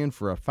dropping in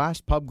for a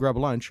fast pub grub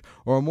lunch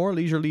or a more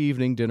leisurely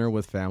evening dinner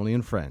with family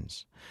and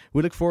friends.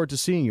 We look forward to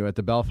seeing you at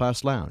the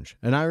Belfast Lounge,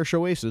 an Irish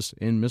oasis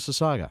in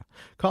Mississauga.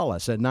 Call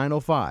us at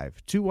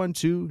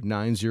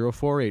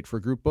 905-212-9048 for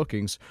group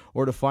bookings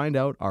or to find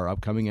out our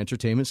upcoming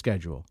entertainment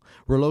schedule.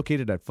 We're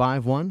located at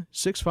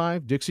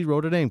 5165 Dixie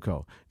Road at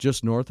Aimco,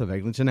 just north of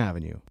Eglinton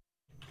Avenue.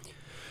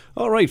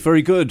 All right,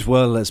 very good.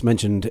 Well, as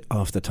mentioned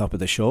off the top of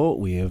the show,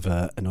 we have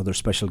another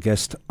special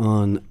guest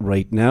on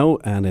right now,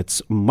 and it's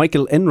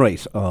Michael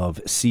Enright of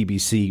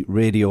CBC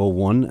Radio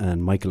 1.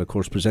 And Michael, of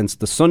course, presents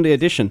the Sunday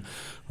edition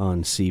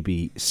on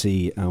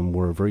CBC, and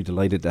we're very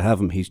delighted to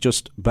have him. He's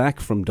just back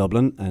from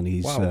Dublin, and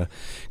he's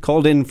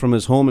called in from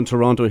his home in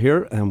Toronto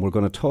here, and we're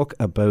going to talk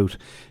about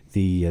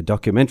the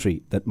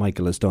documentary that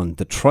Michael has done,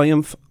 The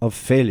Triumph of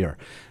Failure,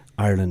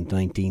 Ireland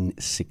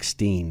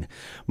 1916.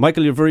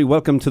 Michael, you're very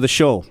welcome to the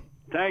show.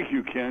 Thank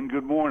you, Ken.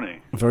 Good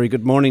morning. Very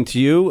good morning to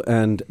you,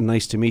 and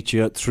nice to meet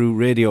you through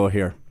radio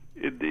here.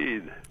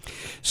 Indeed.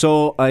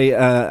 So I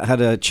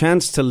had a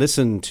chance to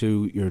listen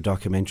to your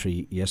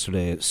documentary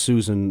yesterday.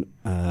 Susan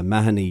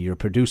Mahoney, your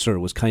producer,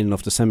 was kind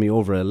enough to send me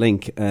over a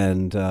link,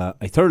 and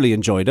I thoroughly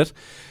enjoyed it,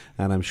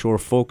 and I'm sure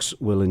folks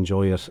will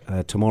enjoy it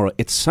tomorrow.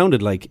 It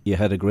sounded like you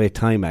had a great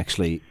time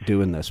actually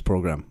doing this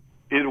program.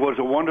 It was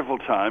a wonderful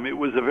time. It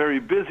was a very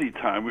busy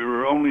time. We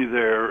were only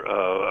there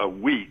a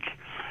week.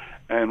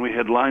 And we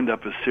had lined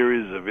up a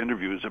series of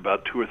interviews,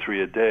 about 2 or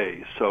 3 a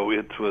day. So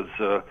it was,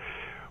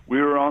 we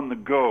were on the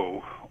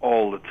go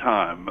all the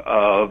time.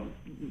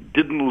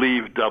 Didn't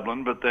leave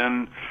Dublin, but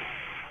then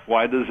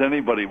why does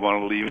anybody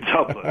want to leave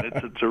Dublin?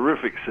 It's a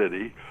terrific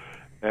city,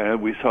 and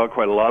we saw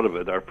quite a lot of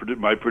it.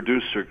 My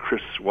producer,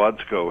 Chris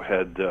Wadsco,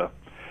 had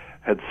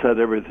set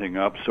everything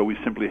up, so we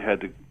simply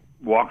had to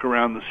walk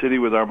around the city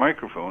with our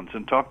microphones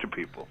and talk to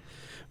people.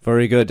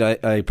 Very good.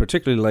 I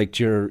particularly liked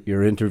your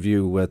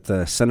interview with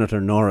Senator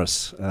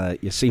Norris.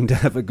 You seem to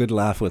have a good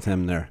laugh with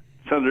him there.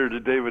 Senator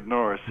David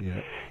Norris.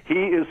 Yeah.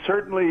 He is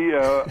certainly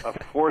a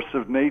force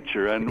of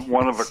nature and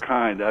one of a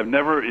kind. I've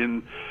never,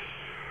 in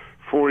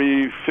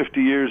 40,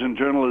 50 years in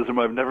journalism,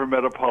 I've never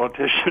met a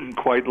politician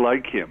quite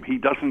like him. He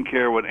doesn't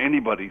care what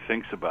anybody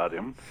thinks about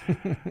him,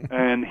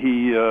 and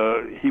he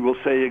will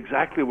say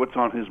exactly what's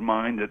on his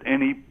mind at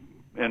any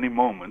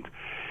moment.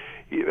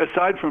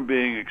 Aside from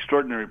being an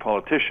extraordinary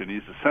politician,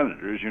 he's a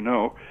senator, as you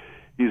know.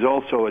 He's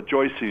also a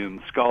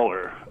Joycean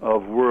scholar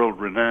of world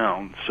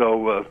renown.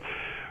 So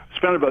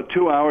spent about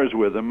 2 hours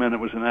with him, and it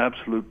was an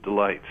absolute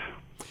delight.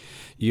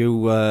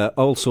 You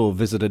also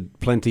visited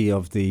plenty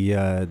of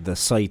the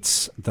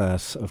sites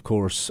that, of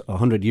course,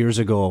 100 years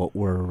ago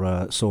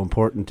were so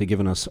important to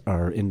giving us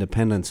our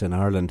independence in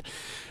Ireland.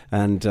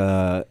 And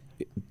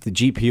the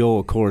GPO,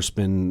 of course,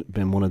 been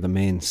one of the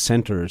main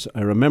centres.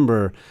 I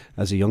remember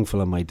as a young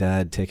fella, my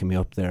dad taking me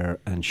up there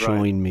and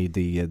showing me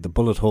the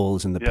bullet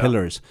holes in the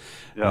pillars.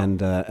 Yeah.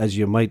 And as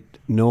you might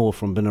know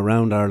from being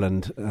around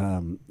Ireland,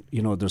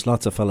 there's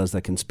lots of fellas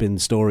that can spin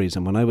stories.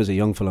 And when I was a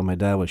young fella, my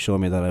dad was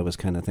showing me that. I was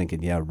kind of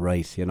thinking,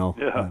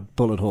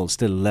 bullet holes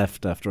still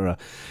left after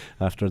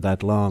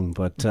that long.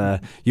 But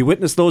you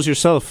witnessed those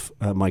yourself,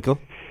 Michael.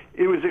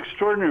 It was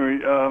extraordinary.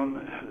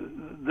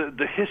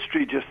 The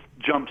history just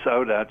jumps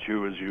out at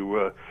you as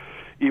you,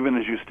 even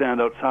as you stand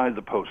outside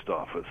the post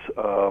office.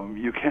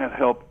 You can't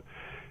help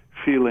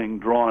feeling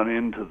drawn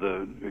into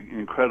the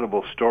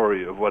incredible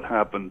story of what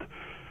happened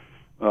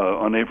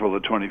on April the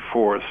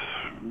 24th,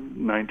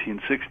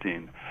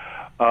 1916.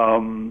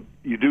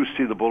 You do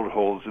see the bullet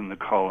holes in the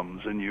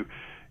columns, and you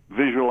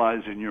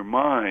visualize in your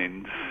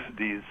mind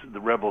the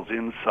rebels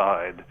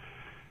inside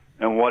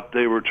and what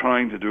they were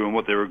trying to do and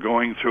what they were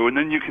going through. And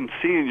then you can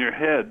see in your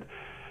head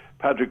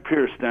Patrick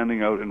Pearse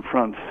standing out in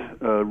front,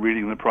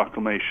 reading the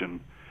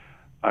proclamation,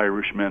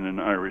 Irish men and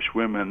Irish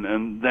women.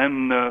 And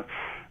then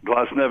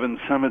Glasnevin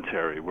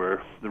Cemetery,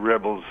 where the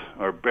rebels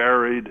are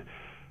buried,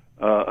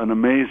 an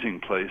amazing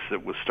place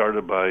that was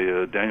started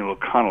by Daniel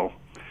O'Connell,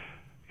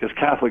 because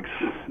Catholics,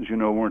 as you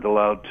know, weren't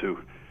allowed to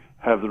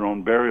have their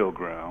own burial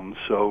ground.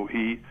 So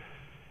he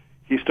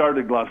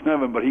started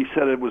Glasnevin, but he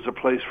said it was a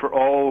place for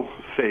all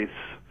faiths,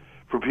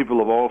 for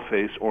people of all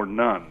faiths or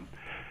none.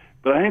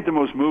 But I think the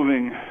most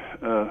moving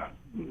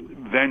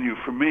venue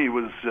for me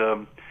was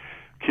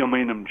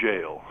Kilmainham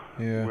Jail,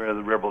 where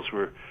the rebels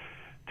were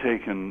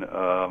taken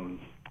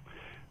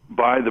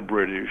by the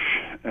British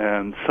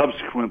and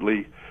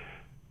subsequently,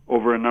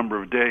 over a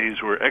number of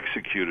days, were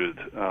executed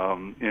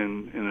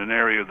in an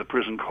area of the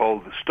prison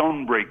called the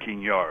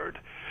Stone-Breaking Yard,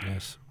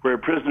 where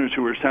prisoners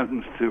who were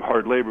sentenced to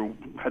hard labor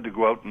had to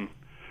go out and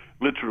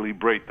literally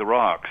break the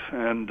rocks.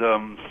 And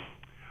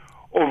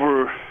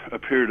over a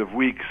period of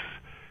weeks,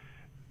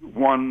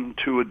 1,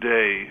 2 a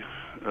day,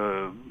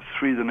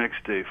 3 the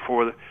next day,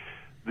 4,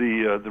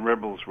 the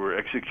rebels were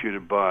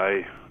executed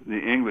by the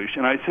English.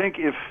 And I think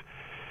if,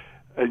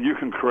 and you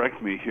can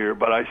correct me here,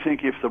 but I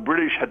think if the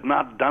British had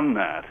not done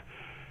that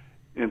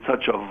in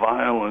such a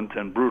violent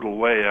and brutal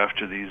way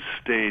after these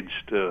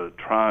staged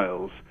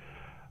trials,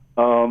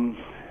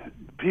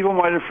 people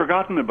might have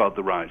forgotten about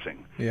the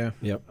Rising. Yeah.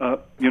 Yep.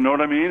 You know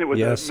what I mean? It was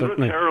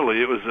certainly.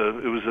 Militarily, it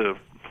was a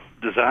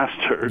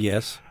disaster.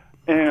 Yes.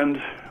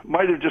 And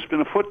might have just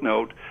been a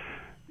footnote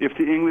if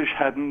the English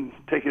hadn't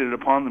taken it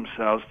upon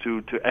themselves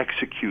to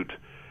execute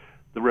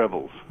the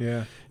rebels.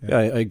 Yeah,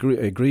 I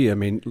agree. I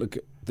mean, look,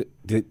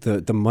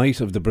 the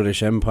might of the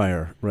British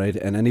Empire, right?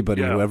 And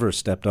anybody who ever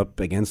stepped up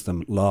against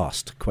them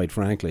lost, quite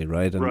frankly,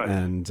 right?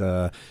 And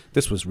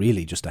this was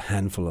really just a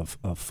handful of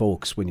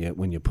folks when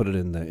you put it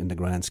in the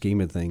grand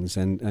scheme of things.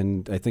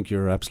 And I think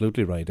you're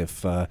absolutely right.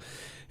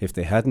 If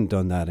they hadn't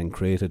done that and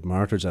created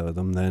martyrs out of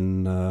them,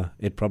 then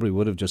it probably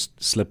would have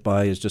just slipped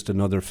by as just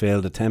another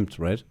failed attempt,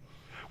 right?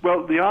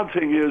 Well, the odd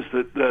thing is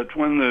that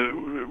when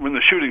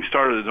the shooting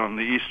started on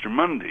the Easter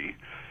Monday,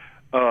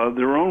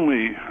 there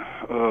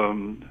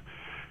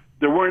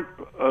weren't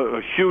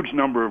a huge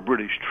number of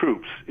British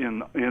troops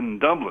in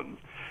Dublin,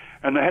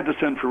 and they had to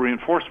send for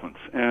reinforcements.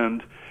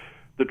 And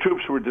the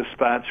troops were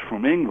dispatched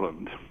from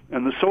England,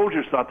 and the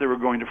soldiers thought they were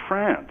going to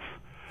France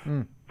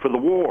for the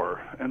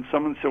war. And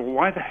someone said, "Well,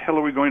 why the hell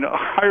are we going to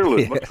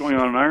Ireland? What's going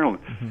on in Ireland?"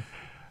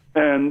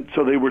 And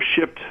so they were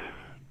shipped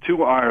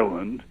to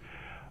Ireland,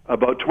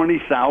 about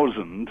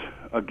 20,000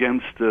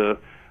 against a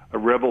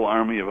rebel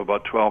army of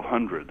about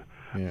 1,200.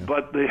 Yeah.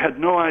 But they had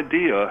no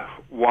idea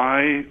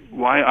why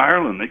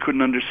Ireland. They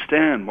couldn't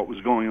understand what was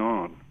going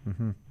on.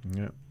 Mm-hmm.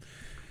 Yeah.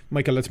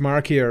 Michael, it's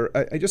Mark here.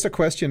 I just a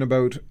question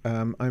about,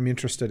 I'm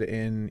interested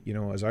in,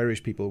 as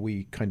Irish people,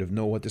 we kind of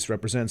know what this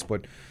represents,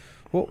 but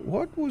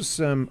what was,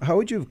 how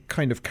would you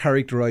kind of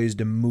characterize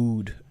the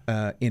mood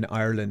in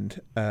Ireland,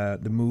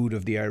 the mood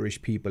of the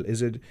Irish people?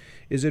 Is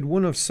it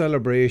one of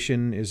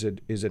celebration? Is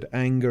it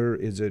anger?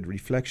 Is it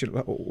reflection?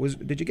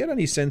 Did you get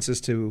any sense as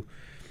to,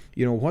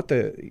 what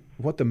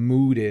the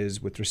mood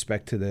is with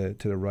respect to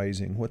the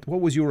Rising? What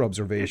was your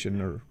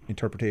observation or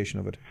interpretation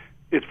of it?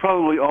 It's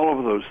probably all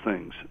of those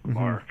things,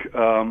 Mark.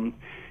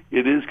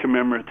 It is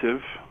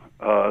commemorative.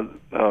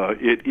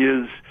 It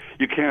is.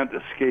 You can't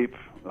escape.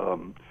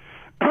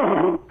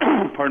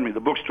 Pardon me. The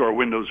bookstore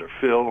windows are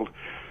filled.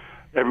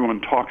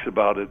 Everyone talks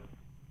about it.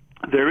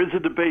 There is a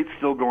debate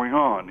still going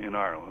on in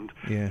Ireland,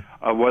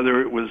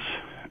 whether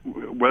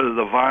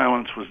the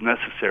violence was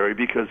necessary,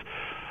 because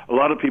a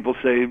lot of people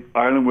say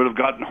Ireland would have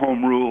gotten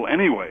home rule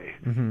anyway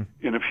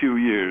in a few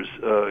years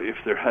if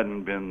there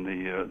hadn't been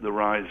the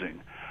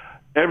Rising.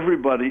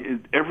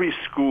 Every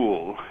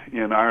school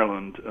in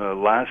Ireland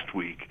last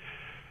week,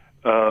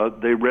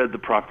 they read the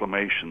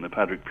proclamation, the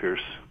Patrick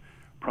Pearse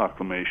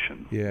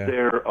proclamation. Yeah.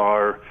 There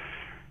are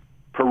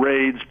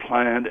parades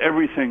planned.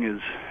 Everything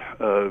is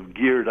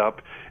geared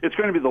up. It's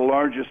going to be the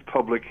largest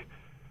public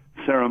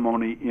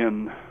ceremony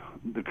in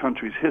the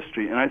country's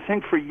history. And I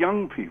think for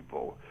young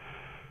people,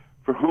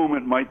 for whom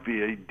it might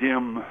be a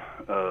dim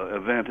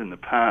event in the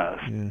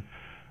past,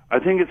 I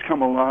think it's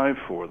come alive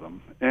for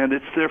them. And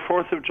it's their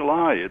 4th of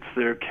July. It's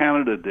their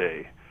Canada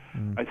Day.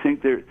 I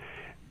think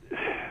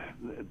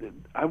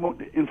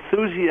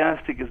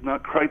enthusiastic is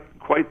not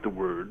quite the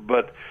word,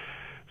 but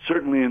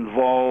certainly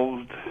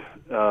involved,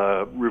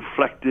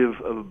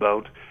 reflective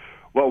about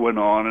what went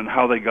on and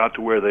how they got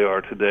to where they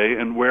are today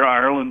and where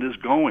Ireland is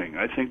going.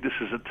 I think this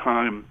is a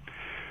time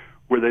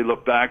where they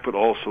look back but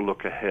also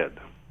look ahead.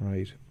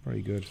 Right.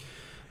 Very good.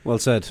 Well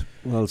said.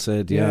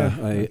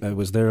 Yeah. I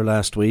was there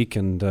last week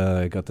and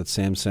I got that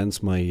same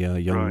sense. My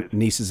young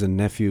nieces and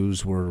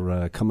nephews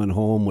were coming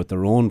home with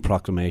their own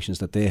proclamations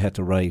that they had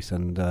to write,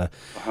 and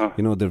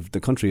the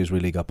country has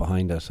really got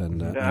behind it,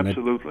 and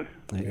absolutely,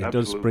 it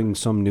does bring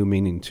some new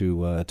meaning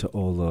to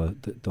all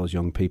those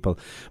young people.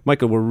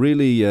 Michael, we're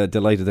really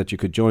delighted that you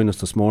could join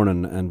us this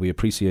morning, and we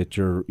appreciate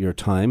your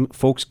time.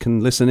 Folks can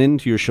listen in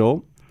to your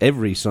show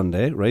every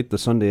Sunday, right? The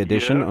Sunday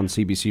edition on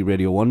CBC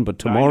Radio 1, but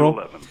tomorrow.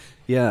 9-11.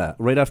 Yeah,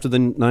 right after the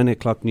 9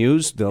 o'clock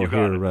news, they'll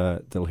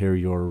hear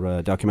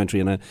your documentary.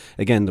 And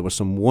again, there were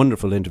some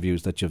wonderful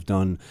interviews that you've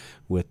done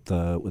with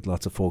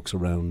lots of folks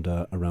around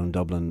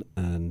Dublin,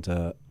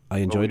 and I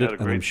enjoyed it.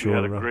 And I'm sure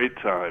we had a great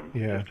time.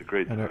 Yeah, just a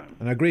great time.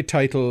 And a great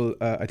title.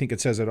 I think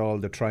it says it all: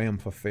 "The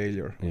Triumph of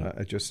Failure."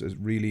 It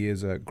really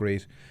is a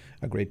great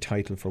great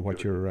title for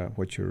what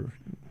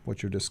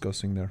you're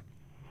discussing there.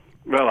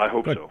 Well, I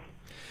hope so.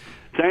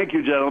 Thank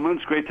you, gentlemen.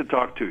 It's great to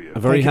talk to you. A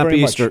very happy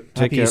Easter.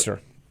 Take care. Easter.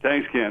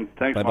 Thanks, Ken.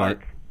 Thanks, Bye-bye.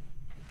 Mark.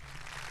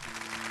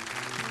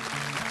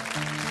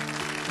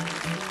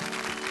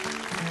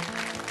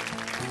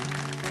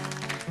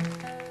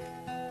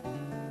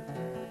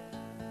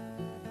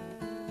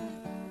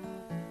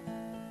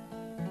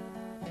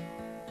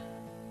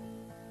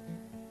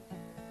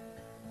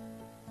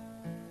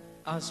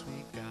 As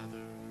we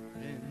gather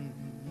in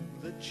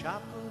the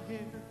chapel here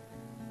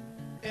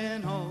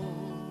in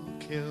old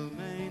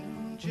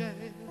Kilmainham jail,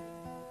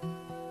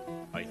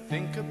 I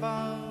think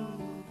about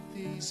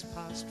these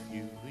past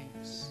few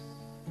weeks.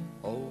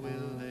 Oh,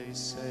 will they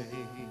say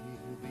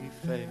we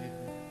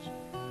failed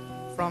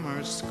from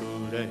our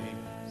school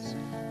days?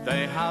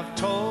 They have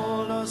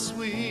told us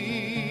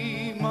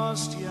we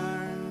must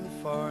yearn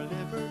for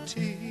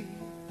liberty,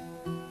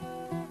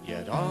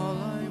 yet all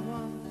I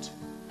want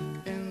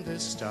in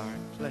this dark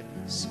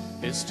place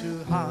is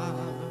to have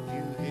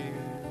you here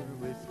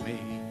with me.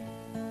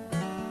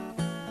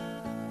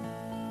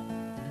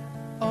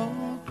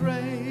 Oh,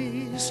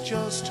 Grace,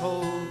 just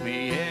hold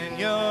me in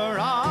your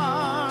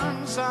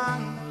arms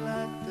and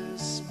let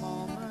this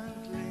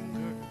moment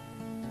linger.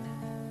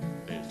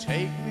 It'll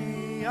take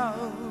me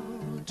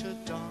out to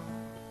dawn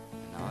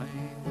and I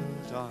will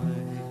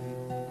die.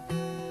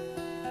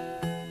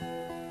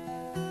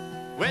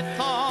 With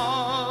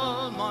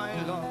all my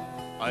love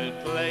I'll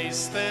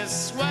place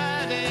this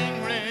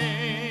wedding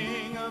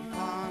ring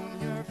upon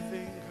your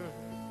finger.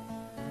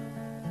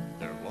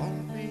 There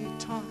won't be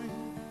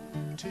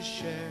time to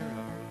share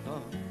our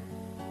love,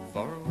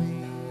 for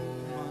we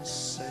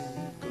must say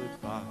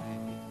goodbye.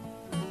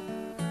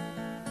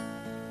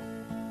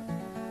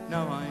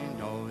 Now I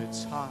know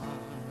it's hard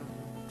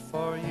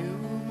for you,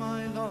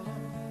 my love,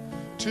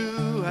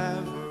 to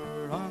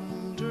ever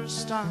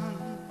understand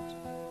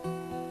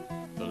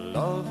the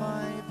love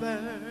I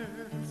bear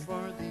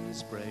for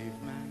these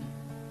brave men,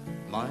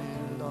 my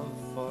love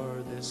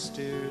for this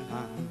dear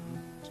land.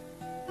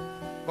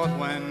 But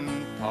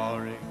when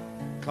Porrick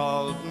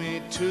called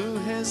me to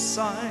his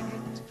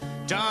side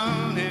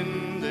down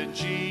in the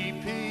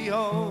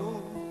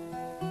GPO,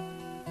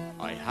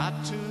 I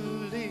had to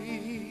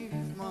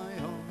leave my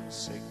own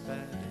sick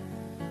bed.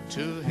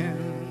 To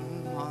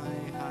him I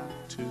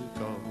had to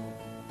go.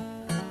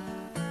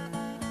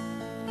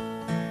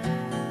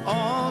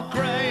 Oh,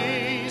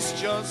 Grace,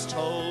 just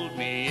hold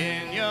me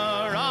in your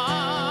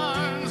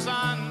arms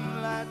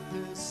and let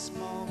this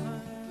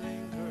moment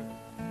linger.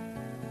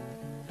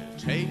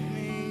 Take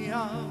me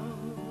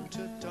out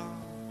to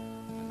dawn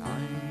and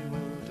I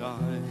will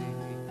die.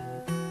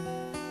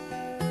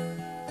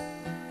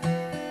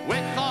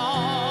 With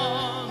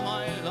all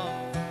my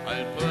love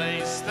I'll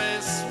place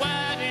this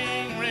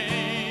wedding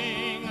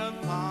ring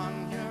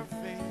upon your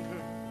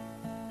finger.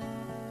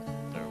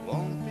 There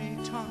won't be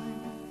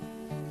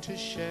time to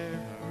share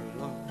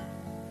our love,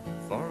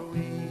 for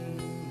we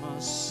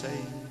must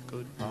say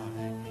goodbye.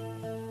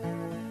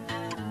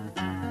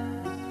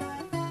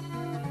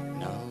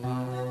 Now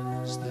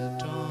as the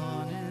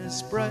dawn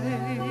is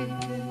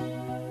breaking,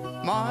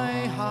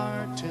 my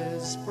heart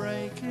is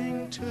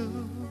breaking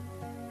too.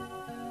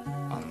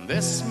 On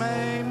this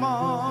May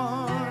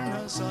morn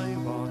as I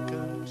walk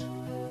out,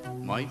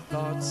 my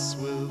thoughts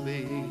will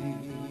be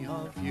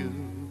of you.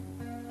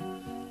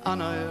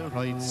 And I'll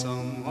write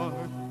some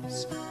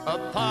words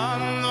upon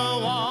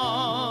the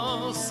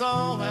wall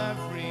so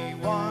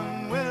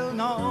everyone will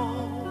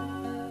know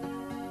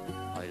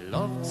I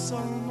loved so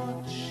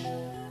much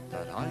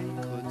that I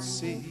could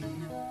see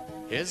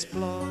his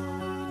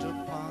blood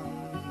upon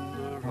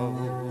the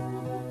road.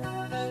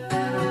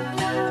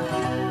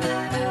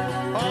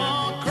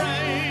 Oh,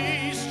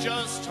 Grace,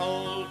 just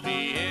hold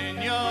me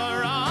in your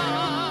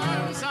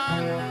arms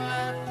and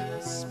let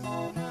this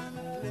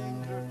moment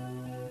linger.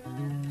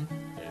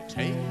 They'll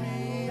take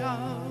me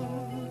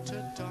out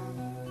to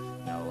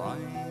dawn, now I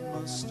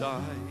must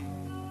die.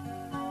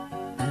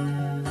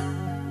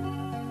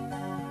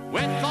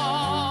 With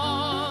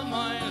all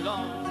my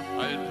love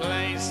I'll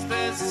place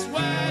this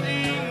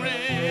wedding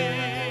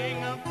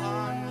ring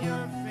upon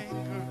your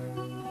finger.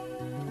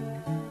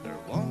 There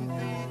won't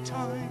be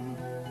time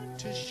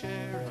to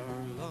share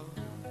our love,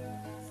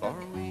 for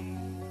we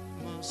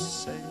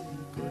must say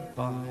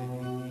goodbye.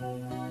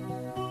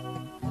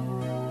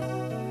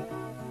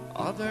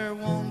 Oh, there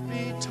won't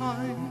be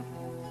time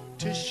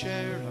to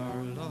share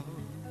our love,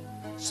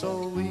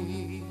 so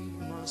we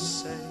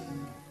must say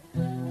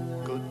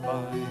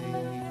goodbye.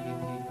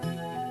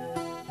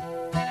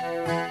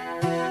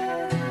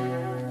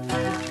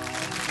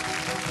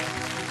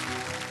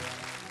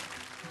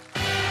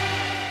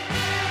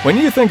 When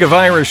you think of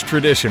Irish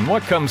tradition,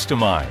 what comes to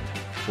mind?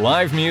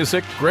 Live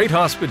music, great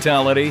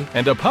hospitality,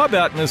 and a pub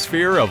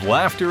atmosphere of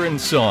laughter and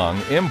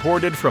song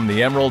imported from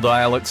the Emerald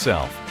Isle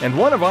itself. And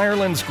one of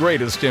Ireland's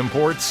greatest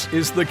imports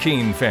is the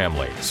Keane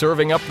family,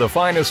 serving up the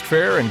finest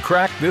fare and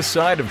crack this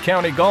side of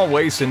County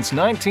Galway since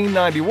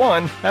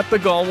 1991 at the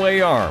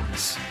Galway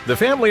Arms. The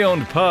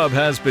family-owned pub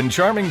has been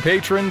charming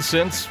patrons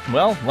since,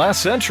 well,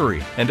 last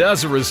century, and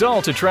as a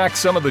result attracts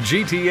some of the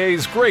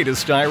GTA's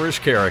greatest Irish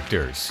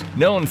characters.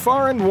 Known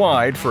far and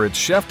wide for its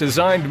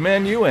chef-designed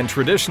menu and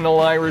traditional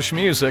Irish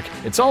music,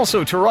 it's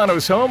also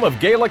Toronto's home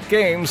of Gaelic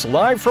games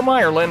live from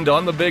Ireland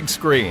on the big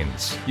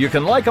screens. You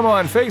can like them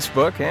on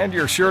Facebook, and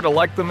you're sure to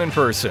like them in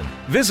person.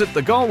 Visit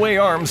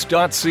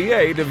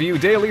thegalwayarms.ca to view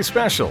daily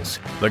specials.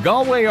 The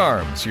Galway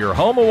Arms, your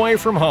home away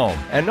from home,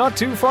 and not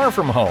too far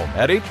from home,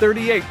 at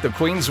 838 the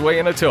Queensway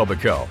in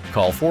Etobicoke.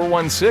 Call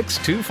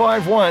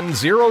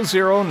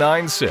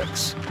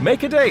 416-251-0096.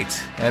 Make a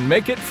date, and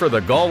make it for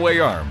the Galway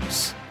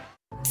Arms.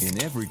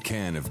 In every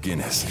can of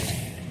Guinness,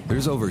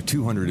 there's over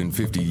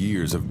 250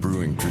 years of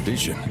brewing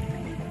tradition.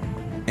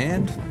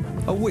 And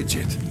a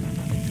widget.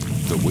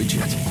 The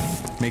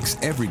widget makes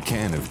every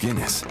can of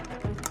Guinness,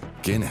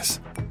 Guinness.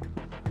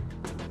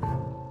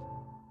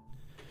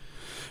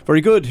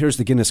 Very good. Here's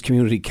the Guinness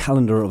Community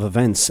Calendar of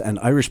Events and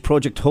Irish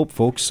Project Hope,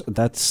 folks.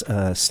 That's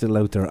still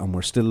out there, and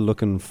we're still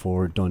looking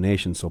for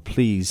donations. So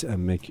please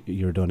make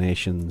your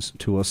donations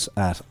to us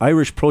at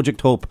Irish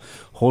Project Hope,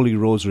 Holy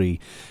Rosary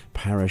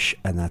Parish,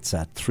 and that's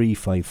at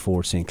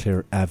 354 St.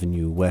 Clair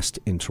Avenue West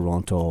in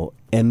Toronto,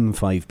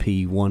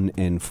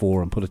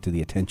 M5P1N4, and put it to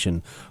the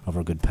attention of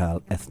our good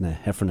pal Ethna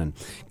Heffernan.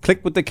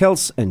 Click with the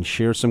Celts and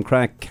share some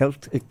crack.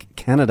 Celtic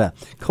Canada,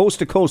 coast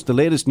to coast, the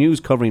latest news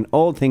covering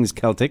all things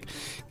Celtic.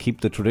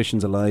 Keep the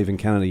traditions alive in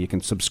Canada. You can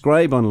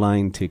subscribe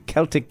online to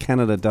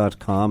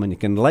CelticCanada.com, and you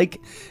can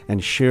like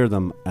and share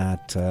them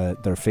at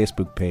their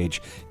Facebook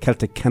page,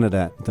 Celtic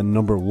Canada, the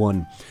number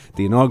 1.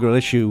 The inaugural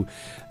issue,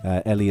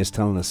 Ellie is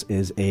telling us,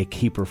 is a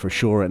keeper for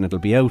sure, and it'll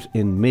be out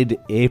in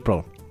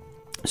mid-April.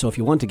 So if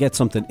you want to get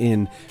something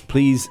in,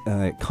 please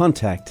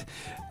contact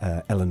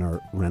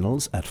Eleanor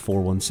Reynolds at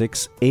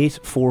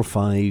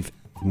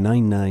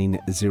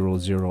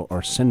 416-845-9900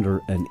 or send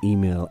her an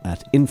email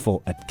at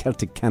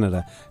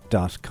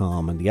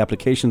info@celticcanada.com. And the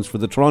applications for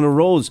the Toronto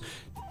Rose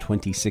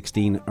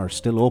 2016 are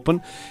still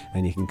open,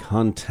 and you can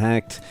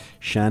contact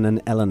Shannon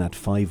Ellen at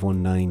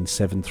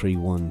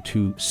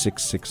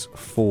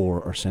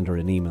 519-731-2664 or send her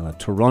an email at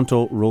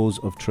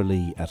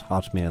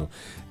torontoroseoftralee@hotmail.com.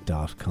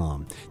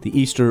 The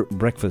Easter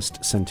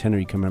Breakfast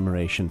Centenary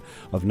Commemoration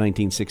of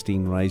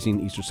 1916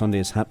 Rising, Easter Sunday,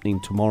 is happening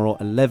tomorrow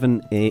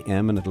 11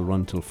 a.m. and it'll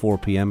run till 4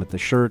 p.m. at the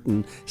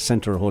Sheraton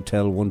Centre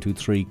Hotel,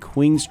 123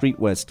 Queen Street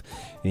West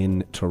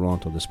in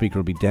Toronto. The speaker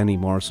will be Danny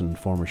Morrison,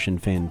 former Sinn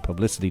Féin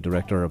publicity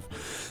director,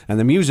 and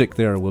the music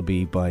there will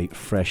be by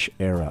Fresh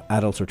Era.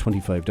 Adults are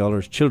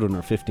 $25, children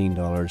are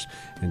 $15,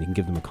 and you can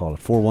give them a call at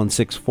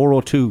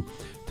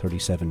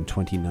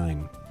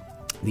 416-402-3729.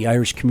 The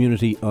Irish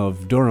community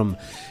of Durham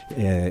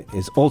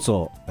is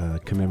also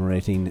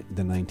commemorating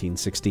the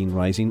 1916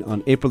 Rising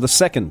on April the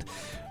 2nd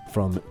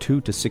from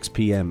 2 to 6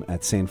 p.m.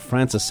 at St.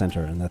 Francis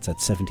Centre, and that's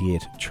at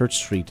 78 Church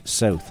Street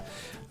South.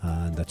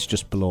 That's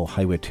just below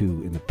Highway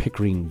 2 in the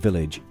Pickering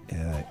Village,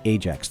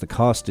 Ajax. The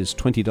cost is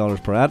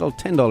 $20 per adult,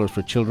 $10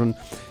 for children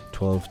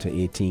 12 to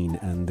 18,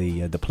 and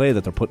the play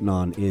that they're putting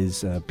on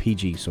is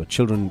PG, so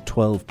children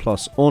 12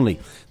 plus only.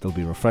 There'll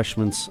be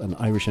refreshments and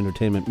Irish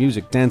entertainment,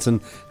 music, dancing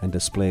and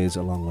displays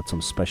along with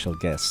some special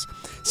guests.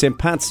 St.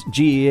 Pat's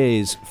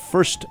GAA's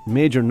first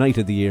major night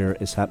of the year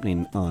is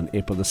happening on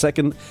April the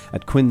 2nd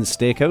at Quinn's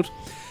Steakhouse.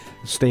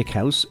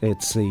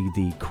 It's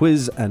the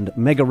quiz and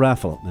mega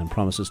raffle, and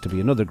promises to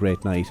be another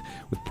great night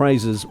with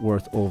prizes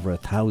worth over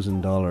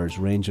 $1,000,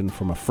 ranging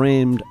from a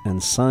framed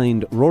and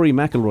signed Rory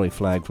McIlroy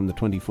flag from the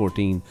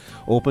 2014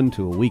 Open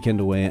to a weekend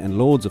away, and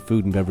loads of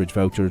food and beverage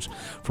vouchers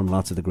from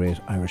lots of the great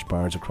Irish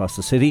bars across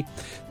the city.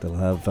 They'll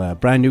have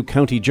brand new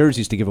county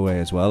jerseys to give away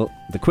as well.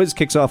 The quiz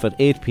kicks off at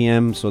 8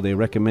 p.m, so they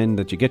recommend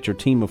that you get your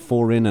team of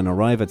 4 in and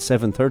arrive at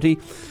 7:30.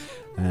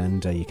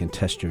 And you can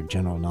test your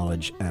general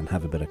knowledge and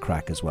have a bit of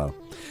crack as well.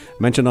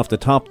 Mention off the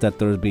top that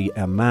there will be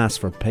a mass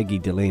for Peggy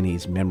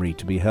Delaney's memory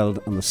to be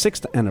held on the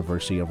 6th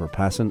anniversary of her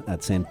passing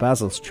at St.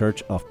 Basil's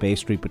Church off Bay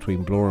Street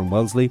between Bloor and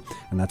Wellesley,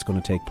 and that's going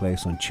to take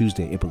place on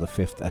Tuesday, April the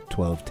 5th at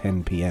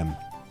 12:10 p.m.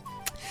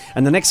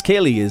 And the next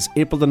Ceilidh is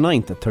April the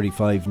 9th at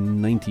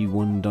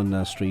 3591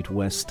 Dundas Street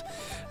West,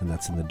 and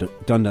that's in the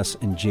Dundas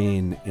and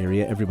Jane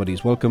area.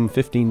 Everybody's welcome.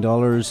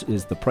 $15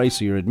 is the price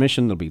of your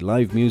admission. There'll be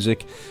live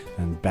music,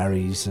 and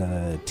Barry's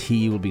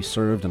tea will be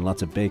served, and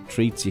lots of baked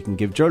treats. You can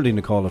give Geraldine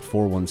a call at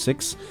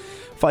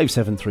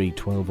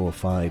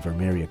 416-573-1205, or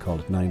Mary a call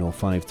at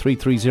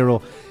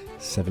 905-330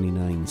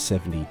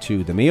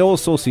 7972. The Mayo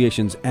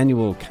Association's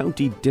annual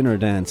county dinner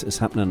dance is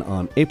happening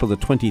on April the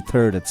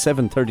 23rd at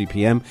 7:30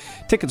 p.m.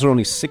 Tickets are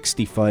only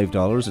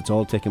 $65. It's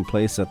all taking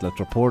place at La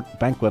Traport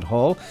Banquet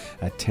Hall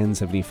at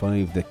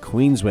 1075 the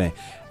Queensway,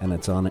 and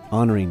it's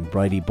honouring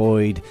Bridie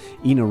Boyd,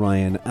 Ina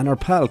Ryan and our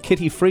pal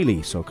Kitty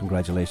Freely, so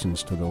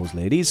congratulations to those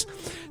ladies.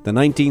 The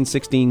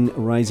 1916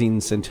 Rising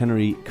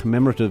Centenary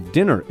Commemorative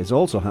Dinner is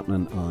also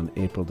happening on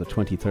April the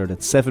 23rd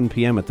at 7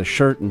 p.m. at the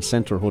Sheraton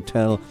Centre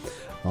Hotel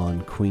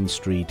on Queen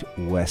Street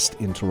West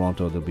in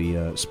Toronto. There'll be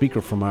a speaker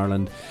from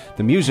Ireland.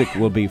 The music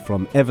will be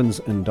from Evans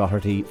and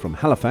Doherty from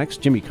Halifax,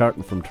 Jimmy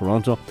Carton from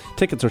Toronto.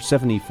 Tickets are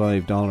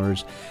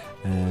 $75,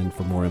 and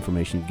for more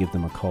information give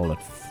them a call at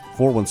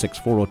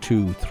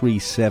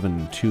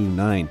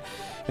 416-402-3729.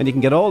 And you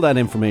can get all that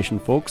information,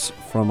 folks,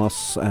 from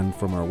us and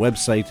from our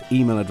website,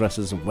 email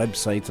addresses and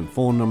websites and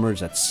phone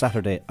numbers at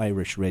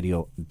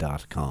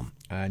SaturdayIrishRadio.com.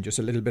 And just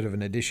a little bit of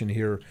an addition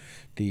here,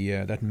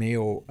 that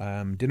Mayo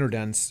dinner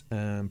dance,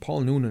 Paul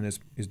Noonan is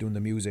doing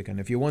the music, and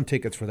if you want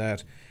tickets for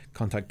that,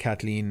 contact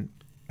Kathleen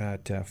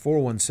at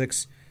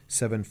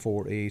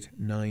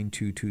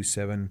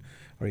 416-748-9227,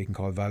 or you can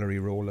call Valerie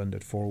Rowland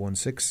at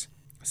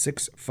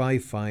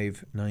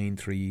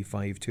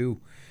 416-655-9352.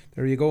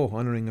 There you go,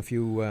 honouring a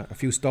few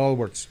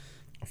stalwarts.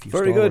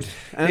 Very good.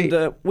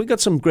 And we got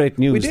some great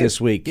news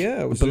this week.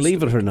 Yeah,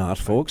 believe it or not,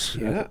 folks.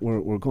 Yeah.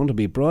 We're going to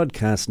be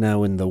broadcast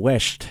now in the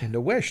West.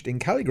 In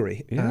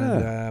Calgary.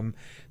 Yeah. And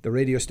the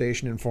radio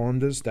station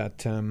informed us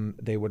that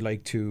they would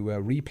like to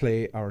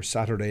replay our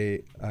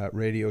Saturday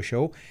radio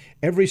show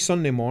every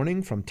Sunday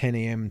morning from 10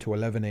 a.m. to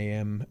 11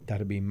 a.m.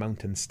 That'll be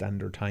Mountain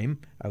Standard Time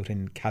out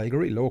in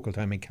Calgary, local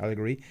time in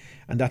Calgary.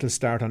 And that'll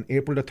start on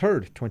April the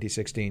 3rd,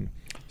 2016.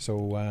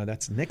 So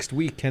that's next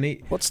week,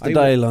 Kenny. What's the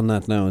dial on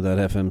that now, that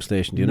FM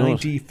station? Do you know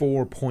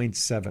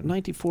 94.7.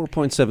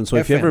 94.7. So FM.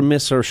 if you ever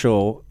miss our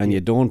show and you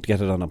don't get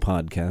it on a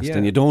podcast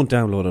and you don't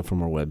download it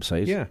from our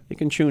website, you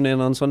can tune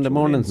in on Sunday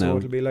mornings now. So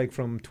it'll be like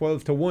from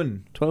 12 to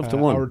 1. 12 to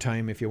 1. Our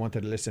time if you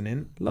wanted to listen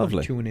in.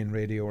 Lovely. Tune in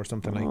radio or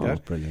something like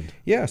that. Brilliant.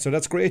 Yeah, so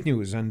that's great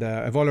news. And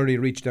I've already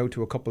reached out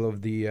to a couple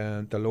of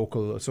the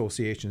local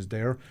associations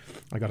there.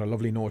 I got a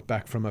lovely note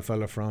back from a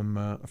fella from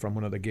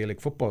one of the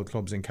Gaelic football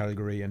clubs in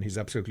Calgary, and he's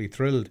absolutely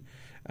thrilled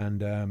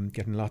and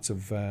getting lots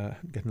of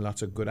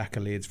good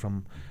accolades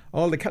from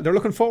all the. They're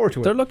looking forward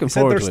to it. They're looking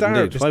forward to it.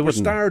 They're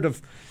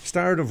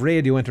starred of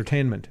radio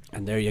entertainment.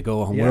 And there you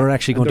go. And we're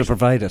actually going to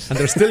provide it. And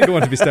they're still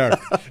going to be starred.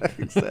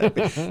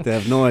 They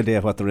have no idea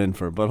what they're in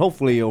for. But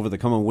hopefully over the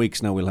coming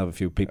weeks now we'll have a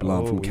few people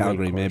on from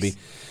Calgary maybe.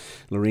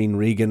 Lorraine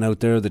Regan out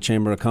there, the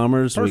Chamber of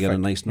Commerce. Perfect. We got a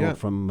nice note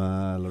from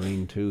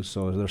Lorraine too.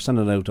 So they're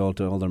sending it out all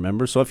to all their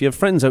members. So if you have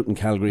friends out in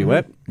Calgary,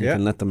 you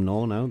can let them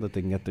know now that they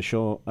can get the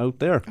show out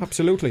there.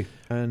 Absolutely.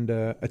 And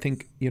I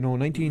think,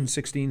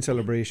 1916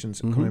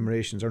 celebrations and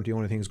commemorations aren't the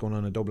only things going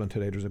on in Dublin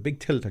today. There's a big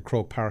tilt at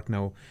Croke Park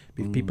now.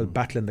 People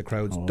battling the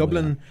crowds.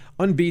 Dublin,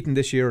 unbeaten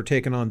this year,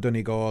 taking on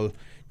Donegal.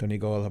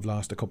 Donegal have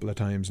lost a couple of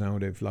times now.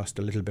 They've lost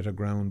a little bit of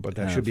ground, but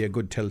there should be a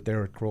good tilt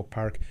there at Croke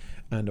Park.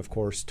 And of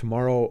course,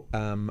 tomorrow,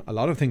 a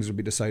lot of things will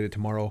be decided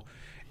tomorrow.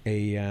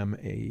 A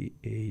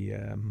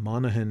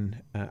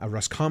Monaghan, a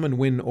Roscommon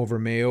win over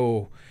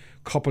Mayo,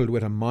 coupled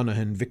with a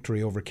Monaghan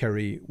victory over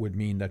Kerry, would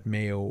mean that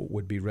Mayo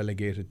would be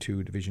relegated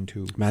to Division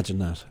 2. Imagine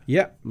that.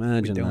 Yeah,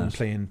 imagine down that.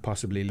 Playing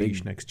possibly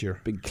Laois next year.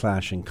 Big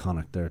clash in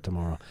Connacht there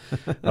tomorrow.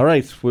 All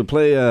right, we'll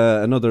play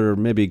another.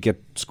 Maybe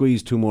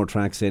squeeze two more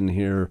tracks in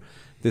here.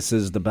 This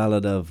is the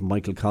ballad of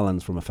Michael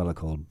Collins from a fella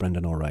called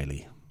Brendan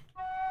O'Reilly.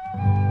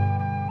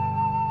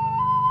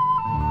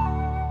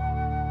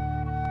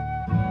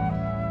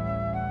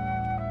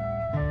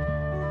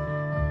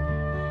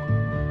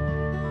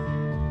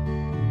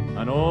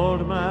 An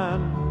old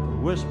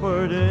man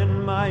whispered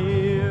in my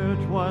ear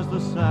 'twas the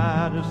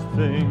saddest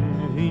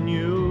thing he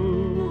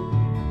knew,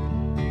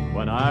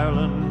 when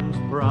Ireland's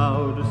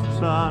proudest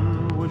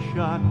son was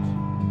shot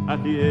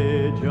at the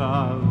age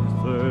of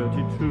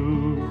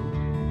 32.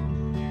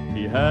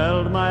 He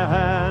held my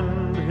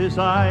hand, his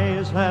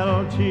eyes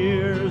held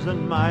tears,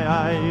 and my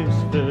eyes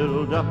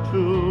filled up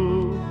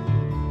too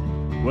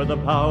with a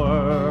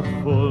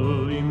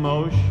powerful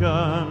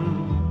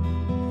emotion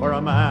for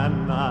a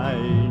man I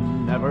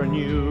never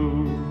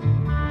knew.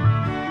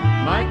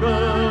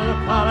 Michael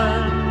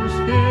Collins,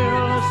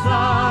 fearless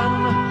son,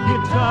 you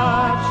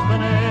touched the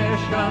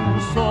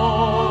nation's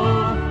soul.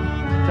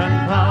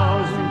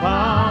 10,000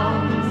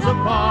 pounds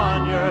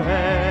upon your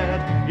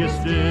head, you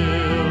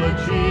still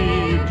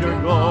achieved your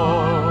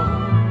goal.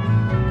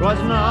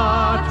 'Twas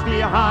not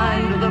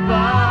behind the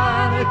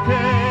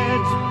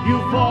barricades you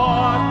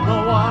fought the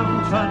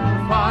wanton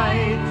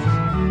fight.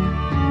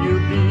 You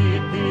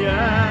beat the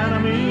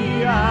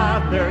enemy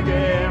at their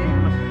game,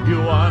 you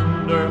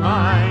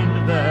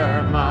undermined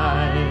their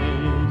might.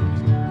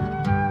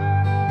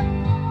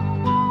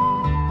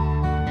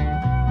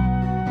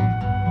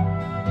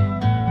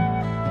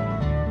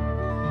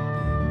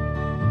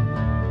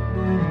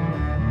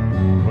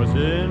 Was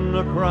in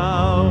a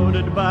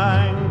crowded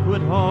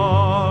banquet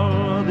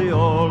hall, the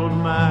old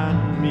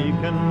man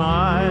meek and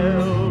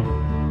mild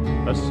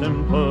a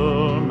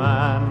simple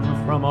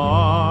man from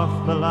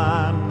off the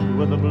land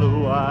with the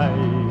blue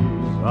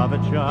eyes of a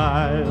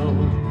child,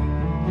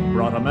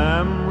 brought a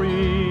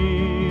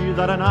memory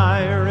that an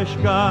Irish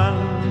gun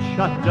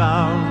shot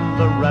down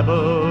the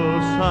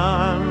rebel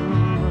sun.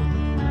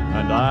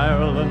 And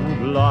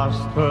Ireland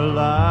lost her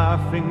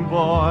laughing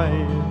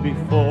boy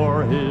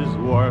before his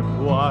work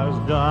was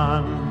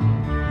done.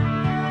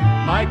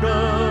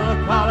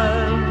 Michael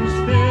Collins,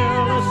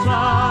 fearless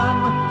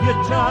son, you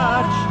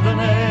touched the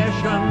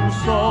nation's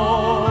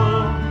soul.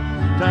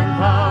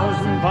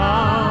 10,000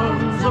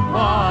 pounds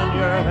upon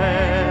your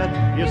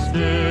head, you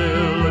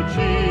still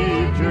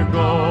achieved your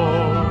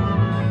goal.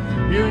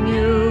 You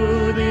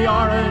knew the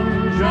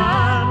orange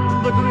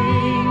and the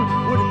green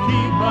would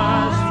keep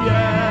us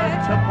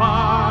yet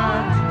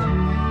apart,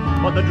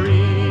 but the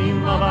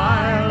dream of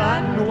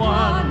Ireland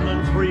 1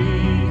 and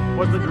 3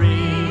 was the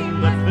dream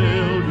that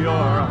filled your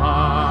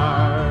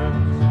heart.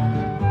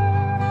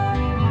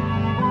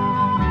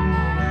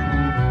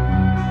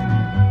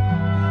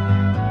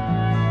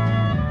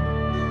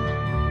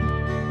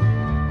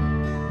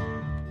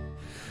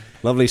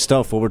 Lovely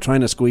stuff. Well, we're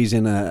trying to squeeze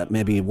in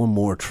maybe one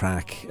more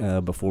track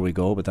before we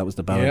go, but that was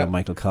the ballad of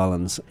Michael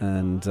Collins.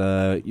 And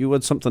you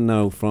had something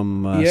now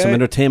from some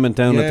entertainment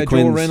down at the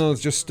Quinn. Joe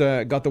Reynolds just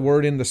got the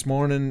word in this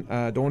morning.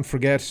 Don't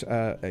forget,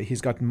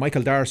 he's got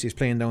Michael Darcy's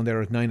playing down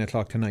there at 9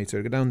 o'clock tonight.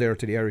 So go down there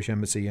to the Irish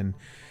Embassy and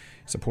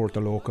support the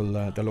local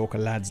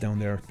lads down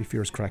there. Be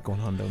fierce crack going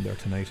on down there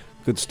tonight.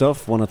 Good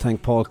stuff. Want to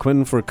thank Paul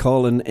Quinn for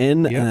calling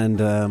in,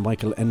 and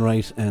Michael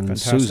Enright and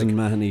Fantastic. Susan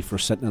Mahoney for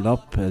setting it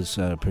up as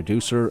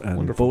producer, and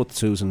Wonderful. Both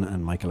Susan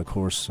and Michael, of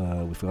course,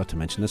 we forgot to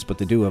mention this, but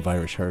they do have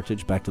Irish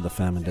heritage, back to the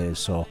famine days,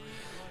 so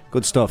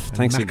good stuff. And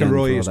thanks again for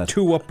all is that.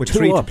 2 up with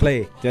 3 to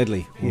play.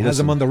 Deadly. He has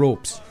them on the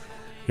ropes.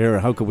 Here,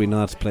 how could we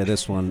not play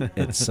this one?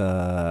 It's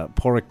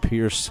Porrick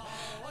Pierce,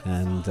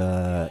 and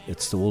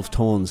it's the Wolf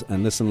Tones.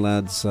 And listen,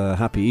 lads,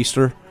 happy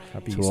Easter.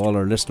 Happy to Easter. all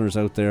our listeners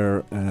out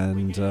there,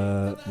 and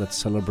let's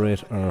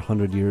celebrate our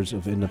 100 years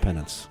of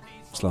independence.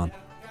 Slán.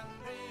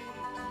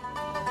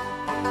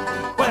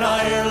 When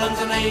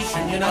Ireland's a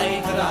nation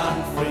united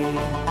and free,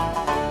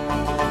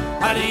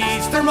 at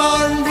Easter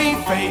morn we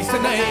faced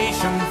the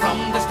nation from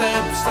the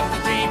steps of the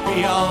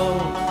GPO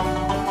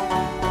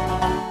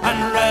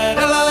and read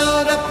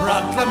aloud a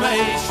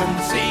proclamation,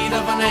 seed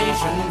of a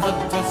nation hood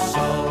to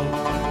soul.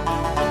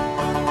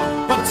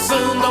 But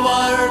soon the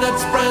word had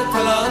spread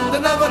to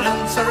London of an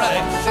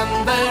insurrection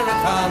there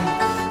at hand,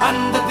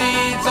 and the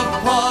deeds of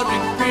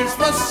Porrick Pierce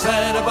was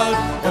said about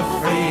to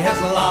free his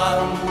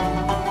land.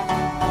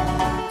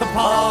 The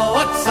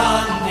poets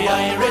and the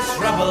Irish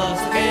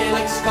rebels, the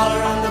Gaelic scholar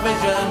and the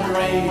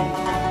visionary,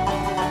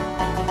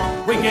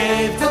 we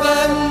gave to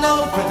them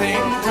no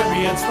fitting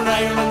tributes, when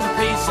Ireland's a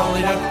peace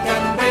only that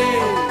can be.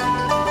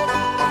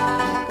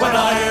 When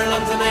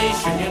Ireland's a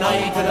nation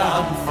united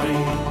and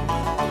free.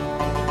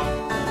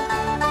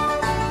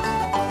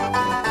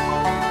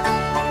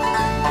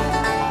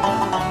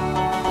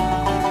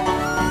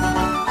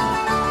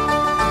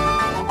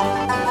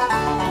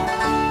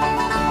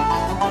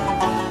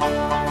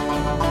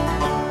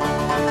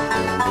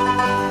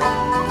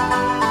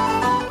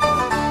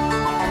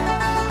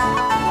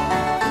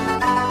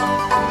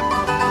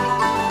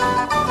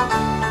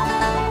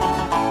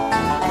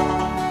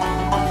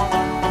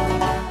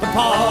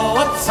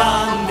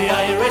 And the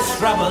Irish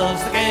rebels,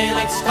 the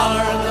Gaelic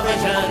scholar and the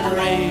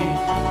visionary,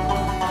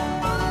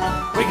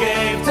 we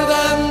gave to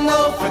them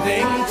no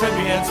fitting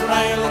tributes, when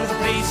Ireland's a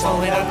peace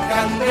only that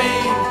can be.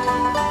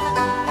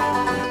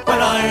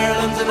 When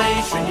Ireland's a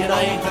nation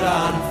united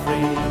and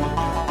free.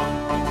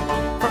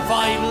 For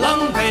 5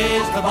 long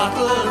days the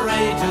battle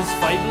rages,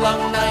 5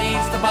 long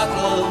nights the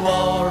battle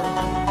war.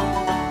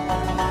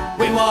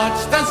 We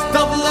watched as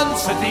Dublin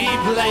city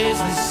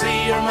blazes,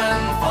 see your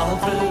men fall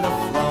through the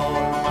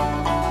floor.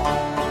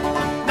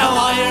 Now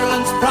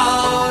Ireland's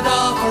proud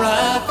of her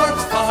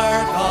efforts for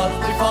her cause,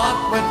 we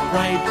fought with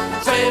pride,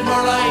 save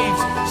our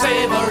lives,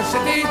 save our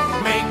city,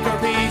 make our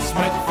peace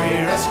with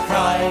fierce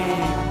cry.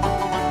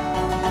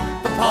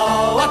 The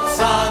poets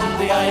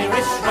and the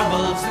Irish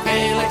rebels, the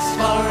Gaelic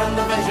scholar and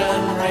the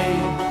visionary.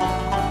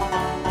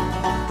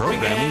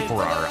 Programming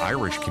for our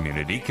Irish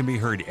community can be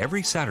heard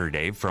every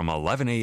Saturday from 11 a.m.